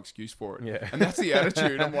 "There's no excuse for it." Yeah. And that's the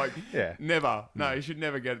attitude. I'm like, never. No, Mm. you should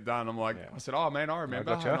never get it done. I'm like, I said, "Oh man, I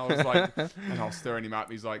remember." Gotcha. And I was like, and I was stirring him up.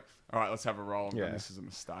 He's like, "All right, let's have a roll." Yeah. And this is a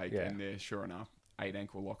mistake. Yeah. And sure enough, 8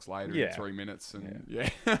 ankle locks later in 3 minutes. And yeah,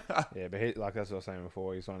 but he, like that's what I was saying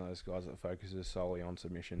before, he's one of those guys that focuses solely on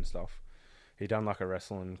submission stuff. He done like a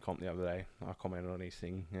wrestling comp the other day. I commented on his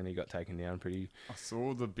thing, and he got taken down pretty. I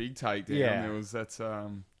saw the big takedown. Yeah. There was that.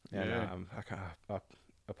 I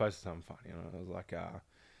posted something funny. It was like,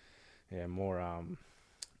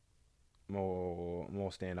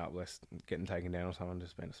 more stand up, less getting taken down or something.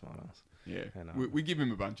 Just being a smart ass. Yeah, and, we give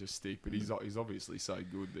him a bunch of stick, but he's obviously so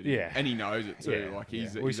good that and he knows it too. Yeah, like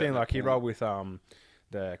he's we've seen like he rolled with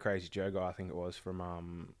the Crazy Joe guy, I think it was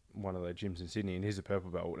from one of the gyms in Sydney, and he's a purple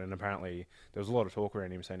belt. And apparently there was a lot of talk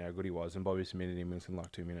around him saying how good he was, and Bobby submitted him within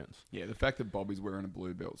like 2 minutes. Yeah, the fact that Bobby's wearing a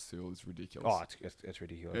blue belt still is ridiculous. Oh, it's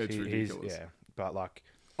ridiculous. It's ridiculous. But like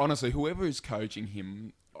honestly, whoever is coaching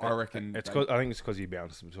him, I reckon I think it's because he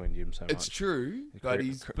bounces between gyms so much. It's true, but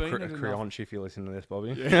he's been at Creonch if you listen to this,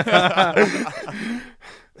 Bobby. Yeah.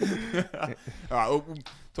 All right, we'll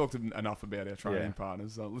talk enough about our training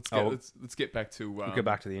partners. Let's get back to. We'll get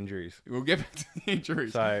back to the injuries. We'll get back to the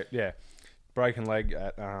injuries. So yeah, broken leg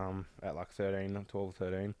at like 13, 12 or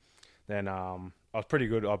 13. Then I was pretty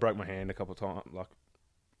good. I broke my hand a couple of times, like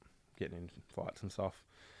getting in fights and stuff,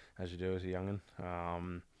 as you do as a young'un.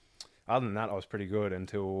 Other than that, I was pretty good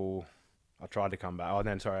until I tried to come back. I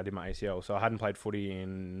did my ACL. So I hadn't played footy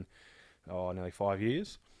in nearly 5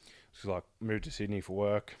 years. So like moved to Sydney for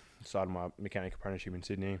work, started my mechanic apprenticeship in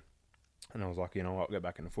Sydney, and I was like, you know what, I'll get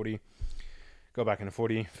back into footy. Got back into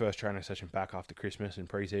footy, first training session back after Christmas in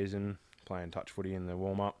pre-season, playing touch footy in the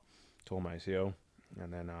warm-up, tore my ACL,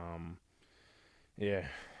 and then,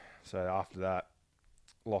 so after that,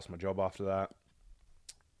 lost my job after that,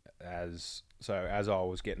 as I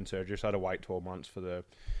was getting surgery, so I had to wait 12 months for the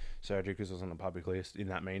surgery because I was on the public list. In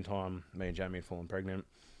that meantime, me and Jamie had fallen pregnant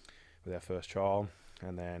with our first child,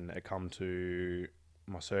 and then it come to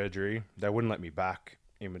my surgery. They wouldn't let me back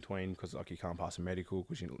in between because like you can't pass a medical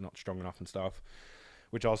because you're not strong enough and stuff,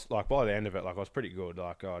 which I was like, by the end of it, like I was pretty good.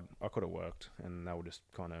 Like I could have worked, and they were just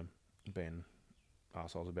kind of being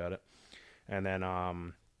arseholes about it. And then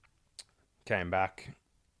came back,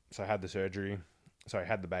 so I had the surgery. So I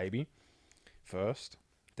had the baby first,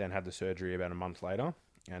 then had the surgery about a month later,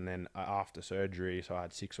 and then after surgery, so I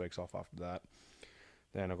had 6 weeks off after that.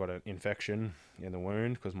 Then I got an infection in the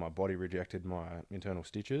wound because my body rejected my internal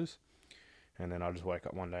stitches. And then I just woke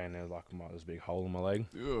up one day and there was this big hole in my leg.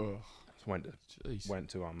 Ugh. So went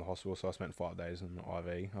to the hospital, so I spent 5 days in the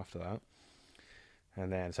IV after that.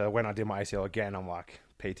 And then, so when I did my ACL again, I'm like,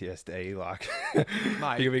 PTSD, like,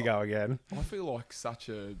 mate, here we go again. I feel like such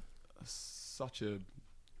a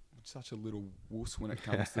little wuss when it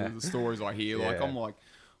comes to the stories I hear. Yeah.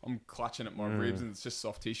 I'm clutching at my ribs and it's just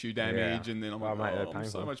soft tissue damage, and then I'm I'm in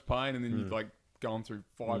so much pain, and then you're like going through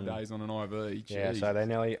 5 days on an IV. Jeez. Yeah, so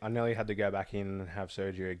I nearly had to go back in and have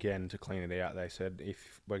surgery again to clean it out. They said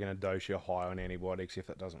if we're going to dose you high on antibiotics, if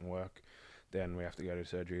that doesn't work, then we have to go to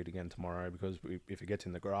surgery again tomorrow, because if it gets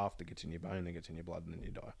in the graft, it gets in your bone, it gets in your blood, and then you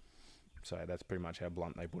die. So that's pretty much how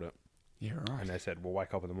blunt they put it. Yeah, right. And they said, we'll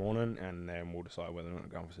wake up in the morning and then we'll decide whether or not we're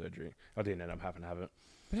going for surgery. I didn't end up having to have it.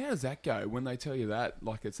 But how does that go when they tell you that,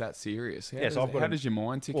 like it's that serious? How does your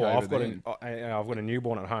mind tick over I've got a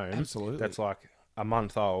newborn at home. Absolutely. That's like a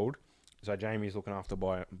month old. So Jamie's looking after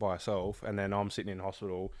by herself, and then I'm sitting in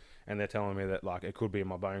hospital and they're telling me that like it could be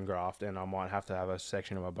my bone graft and I might have to have a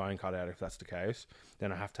section of my bone cut out if that's the case.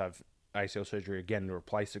 Then I have to have ACL surgery again to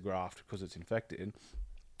replace the graft because it's infected.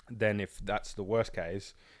 Then if that's the worst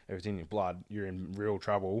case, if it's in your blood, you're in real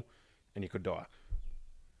trouble and you could die.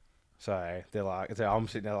 So they're like, I'm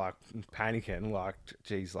sitting there like panicking, like,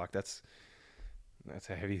 geez, like that's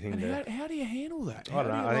a heavy thing. And how do you handle that? I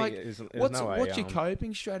don't know. I think what's your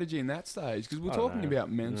coping strategy in that stage? Because we're talking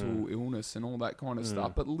about mental illness and all that kind of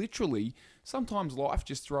stuff, but literally sometimes life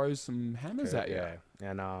just throws some hammers at you. Yeah,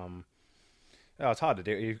 and it's hard to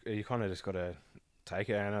do. You kind of just got to take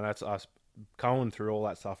it, and that's us going through all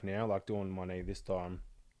that stuff now. Like doing my knee this time,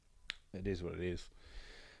 it is what it is.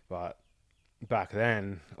 But back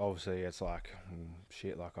then, obviously, it's like,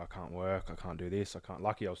 shit, like I can't work, I can't do this, I can't.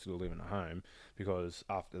 Lucky I was still living at home, because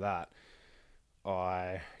after that,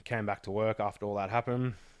 I came back to work after all that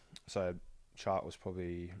happened. So Chart was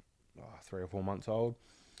probably 3 or 4 months old.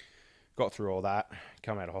 Got through all that,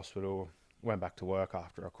 come out of hospital, went back to work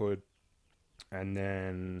after I could. And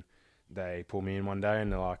then they pulled me in one day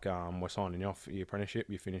and they're like, we're signing you off for your apprenticeship.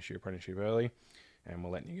 You finished your apprenticeship early and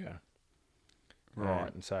we're letting you go.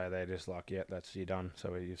 Right. And so they're just like, yeah, that's you done.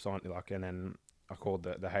 So you've signed, like, and then I called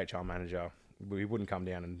the HR manager. He wouldn't come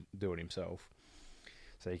down and do it himself.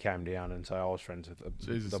 So he came down, and so I was friends with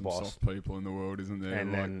the boss. Soft people in the world, isn't there?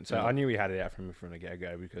 And then, so I knew he had it out for me from the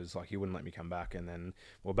get-go, because like he wouldn't let me come back. And then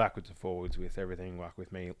we're backwards and forwards with everything, like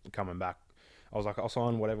with me coming back. I was like, I'll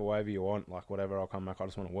sign whatever waiver you want, like whatever, I'll come back. I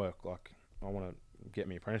just want to work. Like I want to get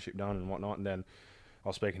my apprenticeship done and whatnot. And then I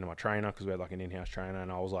was speaking to my trainer, because we had like an in-house trainer,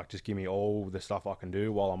 and I was like, just give me all the stuff I can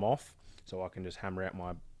do while I'm off, so I can just hammer out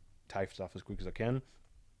my TAFE stuff as quick as I can.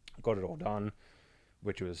 Got it all done,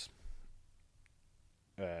 which was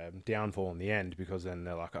downfall in the end, because then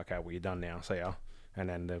they're like, okay, well, you're done now, see ya. And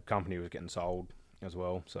then the company was getting sold as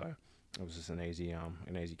well, so it was just an easy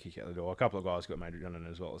kick out the door. A couple of guys got made redundant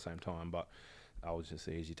as well at the same time, but I was just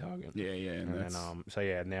the easy target. Yeah, And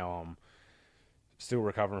then now I'm still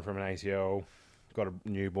recovering from an ACL, got a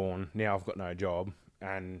newborn. Now I've got no job,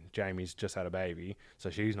 and Jamie's just had a baby, so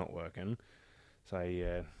she's not working. So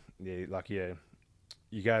you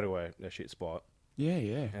go to a shit spot. Yeah,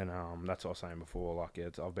 yeah. And that's what I was saying before. Like,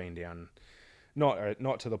 I've been down,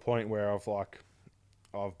 not to the point where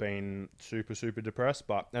I've been super, super depressed,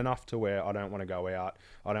 but enough to where I don't want to go out.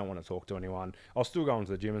 I don't want to talk to anyone. I was still going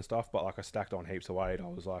to the gym and stuff, but like I stacked on heaps of weight. I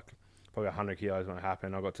was like probably 100 kilos when it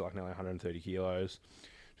happened. I got to like nearly 130 kilos,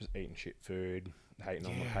 just eating shit food, hating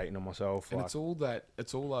on myself. And it's all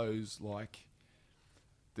those like.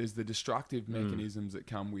 There's the destructive mechanisms that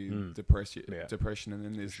come with depression, and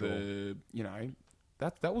then there's the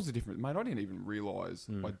that was the difference, mate. I didn't even realise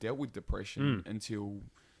I dealt with depression until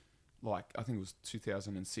like I think it was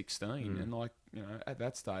 2016, and like at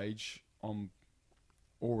that stage I'm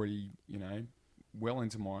already well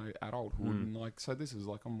into my adulthood, and like so this is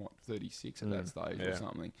like I'm 36 at that stage or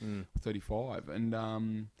something, 35,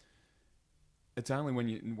 and it's only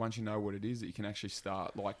once you know what it is that you can actually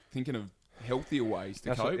start like thinking of healthier ways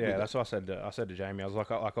to cope with it. That's what I said to Jamie. I was like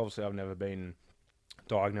obviously I've never been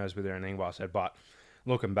diagnosed with anything, but I said, but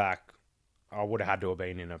looking back, I would have had to have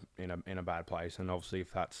been in a bad place, and obviously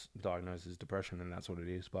if that's diagnosed as depression, then that's what it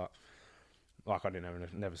is. But like I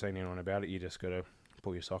never seen anyone about it. You just got to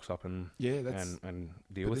pull your socks up and deal with it.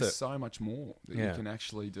 There's so much more that you can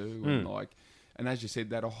actually do, and like. And as you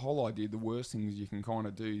said, that whole idea, the worst things you can kind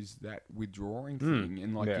of do is that withdrawing thing.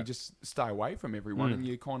 And like you just stay away from everyone and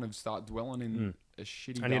you kind of start dwelling in a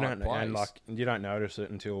shitty dark place. And like you don't notice it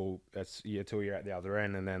until you're at the other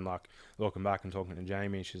end. And then like looking back and talking to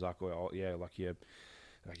Jamie, she's like, well, yeah, like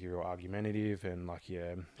you're argumentative and like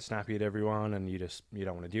you're snappy at everyone, and you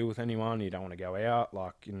don't want to deal with anyone. You don't want to go out.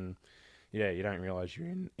 Like, and you don't realise you're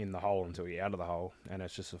in the hole until you're out of the hole. And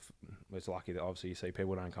it's just, it's lucky that obviously you see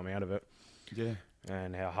people don't come out of it. Yeah,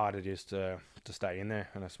 and how hard it is to stay in there,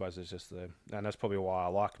 and I suppose it's just and that's probably why I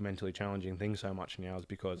like mentally challenging things so much now, is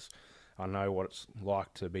because I know what it's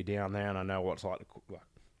like to be down there, and I know what it's like to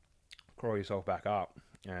crawl yourself back up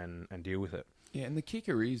and deal with it. Yeah, and the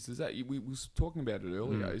kicker is that we was talking about it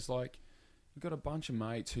earlier. It's like you've got a bunch of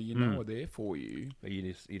mates who know are there for you, but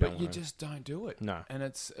you just don't do it. No, and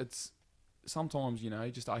it's sometimes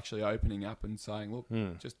just actually opening up and saying, look,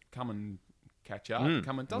 just come and catch up.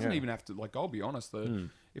 It doesn't even have to, like, I'll be honest,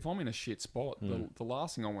 if I'm in a shit spot, the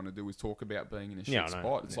last thing I want to do is talk about being in a shit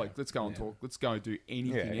spot. It's like, let's go and talk, let's go and do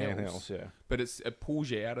anything else. But it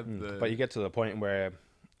pulls you out of the... But you get to the point where,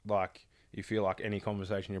 like, you feel like any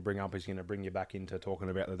conversation you bring up is going to bring you back into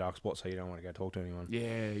talking about the dark spot, so you don't want to go talk to anyone.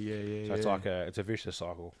 So it's like it's a vicious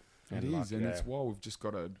cycle. It is, and it's why we've just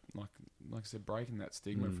got to, like I said, breaking that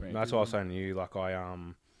stigma for everyone. That's what I was saying to you, like, I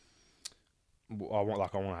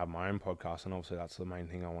want to have my own podcast, and obviously that's the main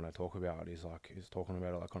thing I want to talk about is talking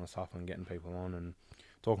about all that kind of stuff and getting people on and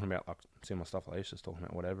talking about like similar stuff like this, just talking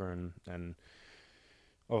about whatever, and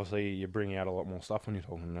obviously you bring out a lot more stuff when you're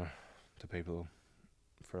talking to people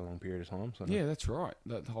for a long period of time. So yeah, that's right.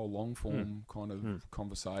 That whole long form kind of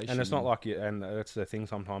conversation, and it's not like and that's the thing.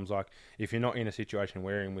 Sometimes, like if you're not in a situation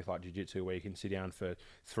where you're in with like jiu-jitsu where you can sit down for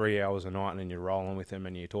 3 hours a night and then you're rolling with them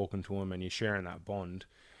and you're talking to them and you're sharing that bond.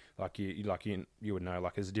 Like you would know,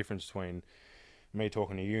 like there's a difference between me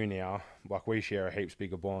talking to you now. Like we share a heaps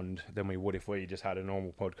bigger bond than we would if we just had a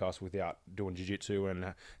normal podcast without doing jiu-jitsu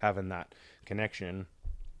and having that connection.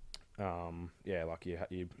 Like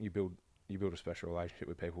you build a special relationship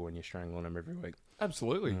with people when you're strangling them every week.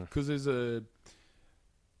 Absolutely, because there's I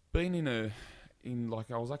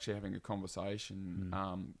was actually having a conversation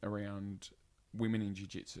around women in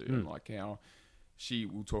jiu-jitsu and like how. We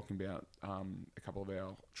were talking about a couple of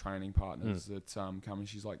our training partners that come and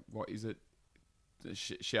she's like, what is it?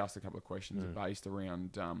 She asked a couple of questions based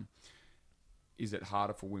around, is it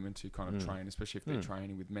harder for women to kind of train, especially if they're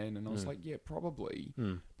training with men? And I was like, yeah, probably.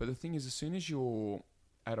 But the thing is, as soon as you're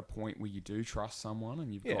at a point where you do trust someone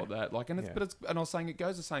and you've got that, like, and I was saying it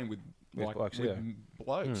goes the same with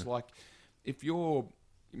blokes. Like, if you're...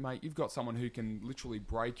 Mate, you've got someone who can literally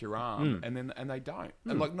break your arm and they don't.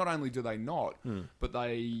 And like not only do they not, but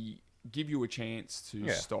they give you a chance to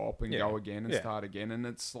stop and go again and start again. And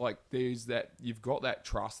it's like there's that you've got that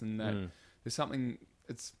trust and that there's something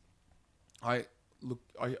it's kind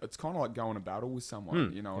of like going to battle with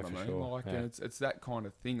someone, you know what I mean? Sure. Like and it's that kind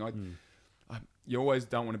of thing. You always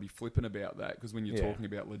don't want to be flippant about that because when you're talking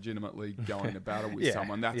about legitimately going to battle with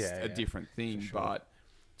someone, that's a different thing. Sure. But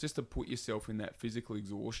just to put yourself in that physical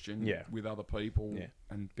exhaustion with other people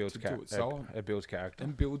and builds it builds character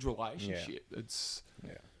and builds relationship. It's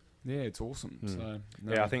it's awesome. So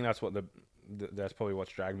I think that's what that's probably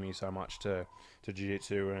what's dragged me so much to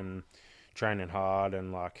jiu-jitsu and training hard,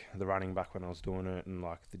 and like the running back when I was doing it, and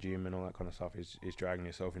like the gym and all that kind of stuff is dragging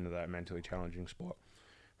yourself into that mentally challenging spot,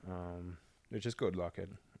 which is good. Like it,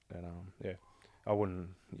 and yeah, I wouldn't,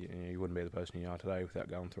 you wouldn't be the person you are today without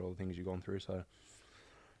going through all the things you've gone through. So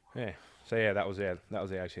yeah, that was the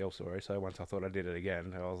ACL story. So once I thought I did it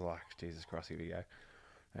again, I was like, Jesus Christ, here we go.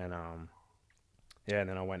 And and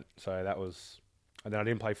then I went. So that was, and then I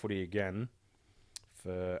didn't play footy again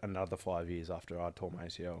for another 5 years after I tore my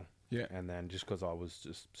ACL. Yeah. And then just because I was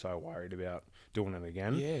just so worried about doing it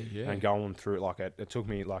again. Yeah. And going through it, like it took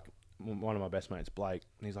me, like one of my best mates, Blake,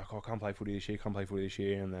 and he's like, oh, can't play footy this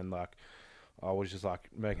year. And then like, I was just like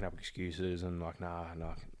making up excuses and like, nah,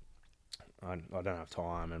 I don't have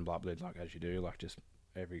time and blah, blah, like as you do, like just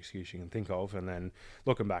every excuse you can think of. And then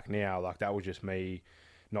looking back now, like that was just me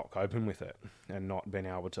not coping with it and not being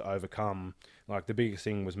able to overcome. Like the biggest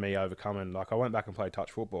thing was me overcoming, like I went back and played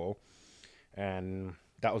touch football, and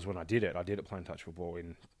that was when I did it. I did it playing touch football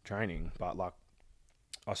in training, but like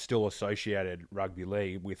I still associated rugby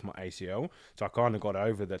league with my ACL. So I kind of got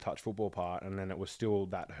over the touch football part, and then it was still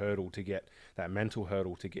that hurdle to get, that mental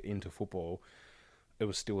hurdle to get into football. It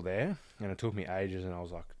was still there, and it took me ages, and I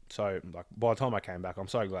was like, so like by the time I came back, I'm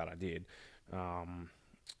so glad I did.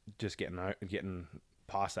 Just getting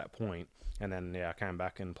past that point, and then I came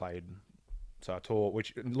back and played. So I tore,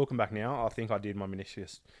 which looking back now, I think I did my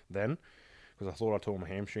meniscus then, because I thought I tore my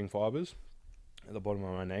hamstring fibers at the bottom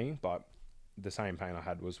of my knee, but the same pain I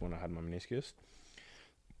had was when I had my meniscus.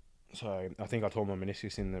 So I think I tore my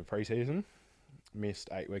meniscus in the preseason, missed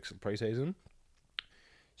 8 weeks of preseason,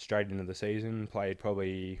 straight into the season, played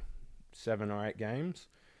probably 7 or 8 games,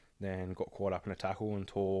 then got caught up in a tackle and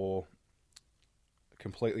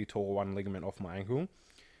completely tore one ligament off my ankle,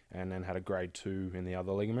 and then had a grade 2 in the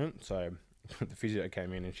other ligament. So the physio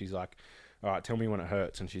came in and she's like, all right, tell me when it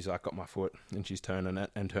hurts. And she's like, got my foot, and she's turning it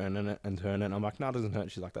and turning it and turning it. I'm like, no, it doesn't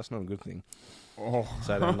hurt. She's like, that's not a good thing. Oh.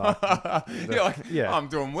 So then like, you're like, I'm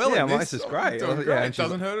doing well in this. This is great. Great. Yeah, it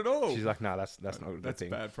doesn't hurt at all. She's like, no, that's not a good thing.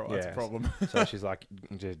 That's a problem. So she's like,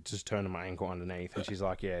 just turning my ankle underneath. And she's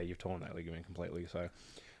like, yeah, you've torn that ligament completely. So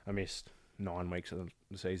I missed 9 weeks of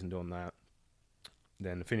the season doing that.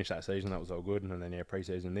 Then finished that season, that was all good. And then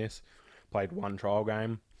pre-season played 1 trial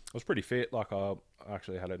game. I was pretty fit, like I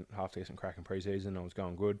actually had a half decent crack in pre-season. I was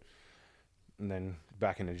going good, and then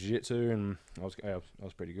back into jiu-jitsu, and I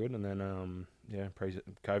was pretty good. And then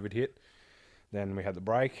COVID hit. Then we had the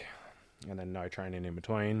break, and then no training in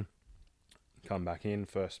between. Come back in,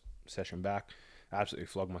 first session back, absolutely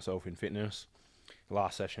flogged myself in fitness.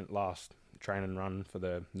 Last training run for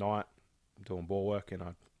the night, doing ball work, and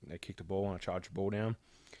I kicked a ball and I charged the ball down.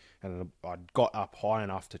 And I got up high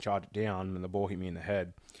enough to charge it down, and the ball hit me in the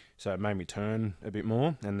head. So it made me turn a bit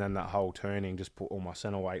more, and then that whole turning just put all my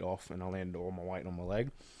center weight off, and I landed all my weight on my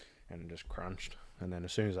leg, and just crunched. And then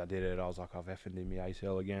as soon as I did it, I was like, I've effed in my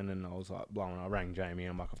ACL again, and I was like blowing. I rang Jamie,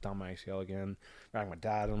 I'm like, I've done my ACL again. Rang my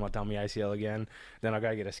dad, and I'm like, done my ACL again. Then I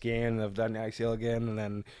go get a scan, and I've done the ACL again, and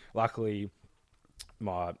then luckily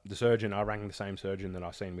the surgeon, I rang the same surgeon that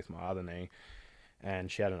I seen with my other knee,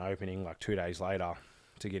 and she had an opening like 2 days later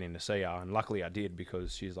to get in to see her, and luckily I did,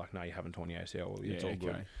 because she's like, no, you haven't torn your ACL, it's all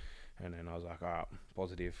good. And then I was like, all right,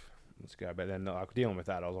 positive, let's go. But then like dealing with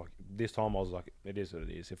that, I was like, this time I was like, it is what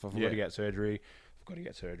it is. If I've got to get surgery,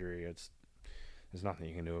 there's nothing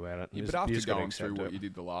you can do about it. Yeah, but after going through what you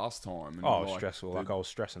did the last time, and it was stressful. Like I was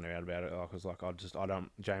stressing her out about it. Like I was like,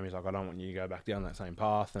 Jamie's like, I don't want you to go back down that same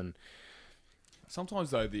path. And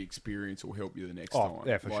sometimes though, the experience will help you the next time.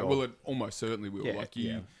 Yeah, for sure. Well, it almost certainly will.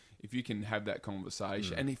 Yeah, if you can have that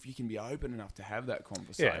conversation, and if you can be open enough to have that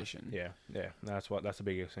conversation. Yeah. That's the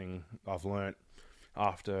biggest thing I've learnt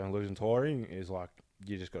after losing Tori, is like,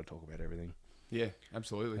 you just got to talk about everything. Yeah,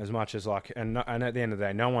 absolutely. As much as like, and at the end of the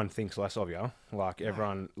day, no one thinks less of you. Like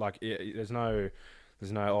everyone, like there's no,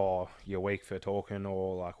 oh, you're weak for talking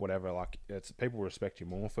or like whatever. Like it's, people respect you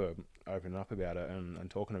more for opening up about it and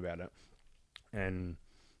talking about it. And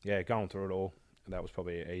yeah, going through it all, that was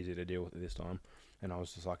probably easy to deal with at this time. And I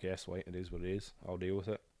was just like, yeah, sweet, it is what it is. I'll deal with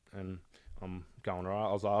it. And I'm going all right.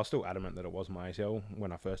 I was still adamant that it was my ACL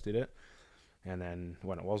when I first did it. And then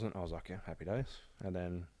when it wasn't, I was like, yeah, happy days. And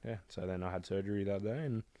then, so then I had surgery the other day,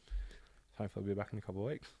 and hopefully I'll be back in a couple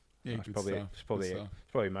of weeks. Yeah, it's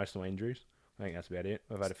probably most of my injuries. I think that's about it.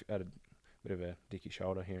 I've had a bit of a dicky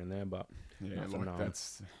shoulder here and there, but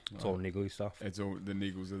it's all niggly stuff. It's all the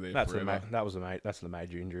niggles are there. That's the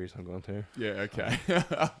major injuries I'm going through. Yeah, okay.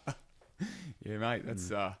 Yeah, mate, that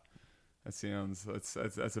sounds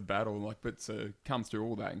that's a battle. Like, but come through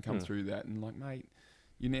all that and come through that, and like, mate,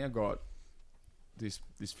 you now got this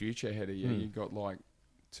future ahead of you. Mm. You've got like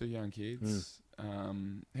 2 young kids.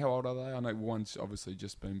 How old are they? I know one's obviously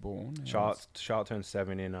just been born. Charlotte turned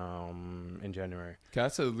 7 in January. Okay,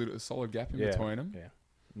 that's a solid gap in between them.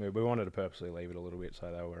 Yeah, we wanted to purposely leave it a little bit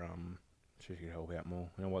so they were she could help out more.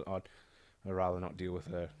 You know what? I'd rather not deal with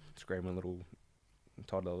a screaming little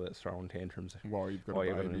toddler that's throwing tantrums While you've got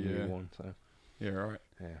a baby, newborn. So yeah, right.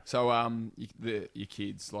 Yeah. So your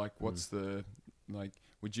kids, like, what's the like?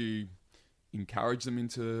 Would you encourage them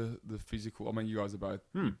into the physical? I mean, you guys are both.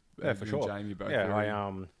 Yeah, for sure. Jamie both. Yeah,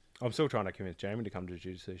 I'm still trying to convince Jamie to come to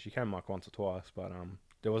jiu-jitsu. She came like once or twice, but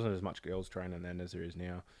there wasn't as much girls training then as there is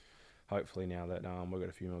now. Hopefully now that we've got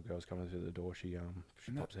a few more girls coming through the door, she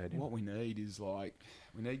pops her head in. What we need is the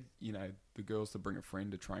girls to bring a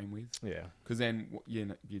friend to train with. Yeah, because then you're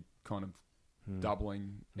kind of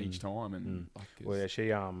doubling each time, and well, yeah,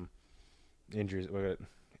 she injuries. We got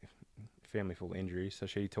family full of injuries, so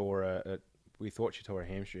she tore we thought she tore a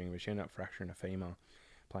hamstring, but she ended up fracturing a femur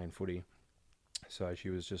playing footy. So she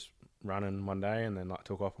was just running one day and then like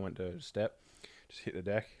took off and went to step, just hit the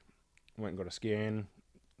deck, went and got a scan.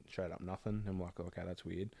 Showed up nothing. I'm like, okay, that's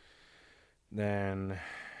weird. Then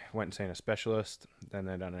went and seen a specialist. Then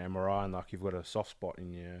they done an MRI and like you've got a soft spot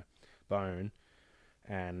in your bone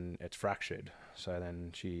and it's fractured. So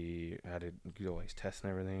then she had to do all these tests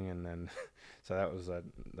and everything, and then so that was a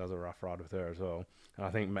rough ride with her as well. And I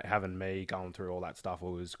think having me going through all that stuff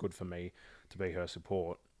was good for me to be her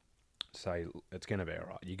support. Say it's gonna be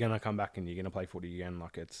alright. You're gonna come back and you're gonna play footy again.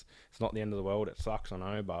 Like it's not the end of the world. It sucks, I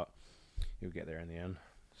know, but you'll get there in the end.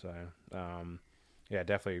 So, yeah,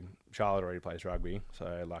 definitely. Charlotte already plays rugby,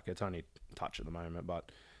 so like it's only touch at the moment,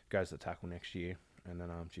 but goes to tackle next year, and then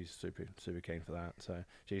she's super keen for that. So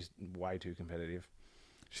she's way too competitive.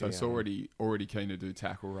 So it's already keen to do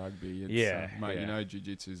tackle rugby. It's, mate. You know,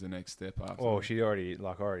 jiu-jitsu is the next step after. Oh, she already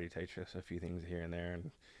teaches us a few things here and there, and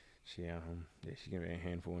she's gonna be a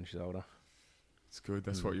handful when she's older. It's good.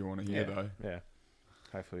 That's what you want to hear, though. Yeah.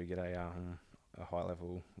 Hopefully, we get a high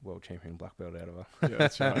level world champion black belt out of her. Yeah,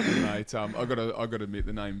 that's right, mate. I got to admit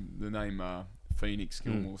the name Phoenix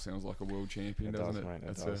Gilmore sounds like a world champion, doesn't it? Mate,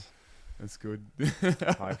 that's good.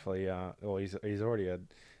 Hopefully, he's already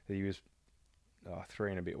he was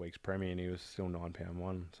 3 and a bit weeks premier, and he was still 9 pound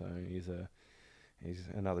 1. So he's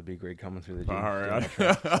another big rig coming through the gym. All right.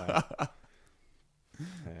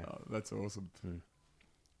 Oh, that's awesome.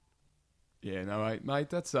 Yeah, no, mate,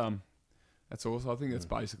 that's awesome. I think that's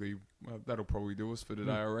basically that'll probably do us for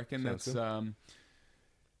today. I reckon. Sounds that's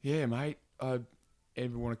yeah, mate.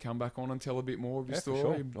 Ever want to come back on and tell a bit more of your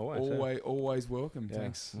story? Sure. Always welcome. Yeah.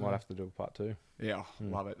 Thanks. Might have to do a part 2. Yeah,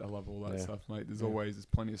 love it. I love all that stuff, mate. There's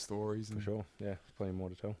plenty of stories. For sure. Yeah, plenty more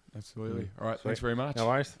to tell. Absolutely. All right. Sweet. Thanks very much. No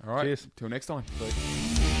worries. All right. Cheers. Till next time. Sweet.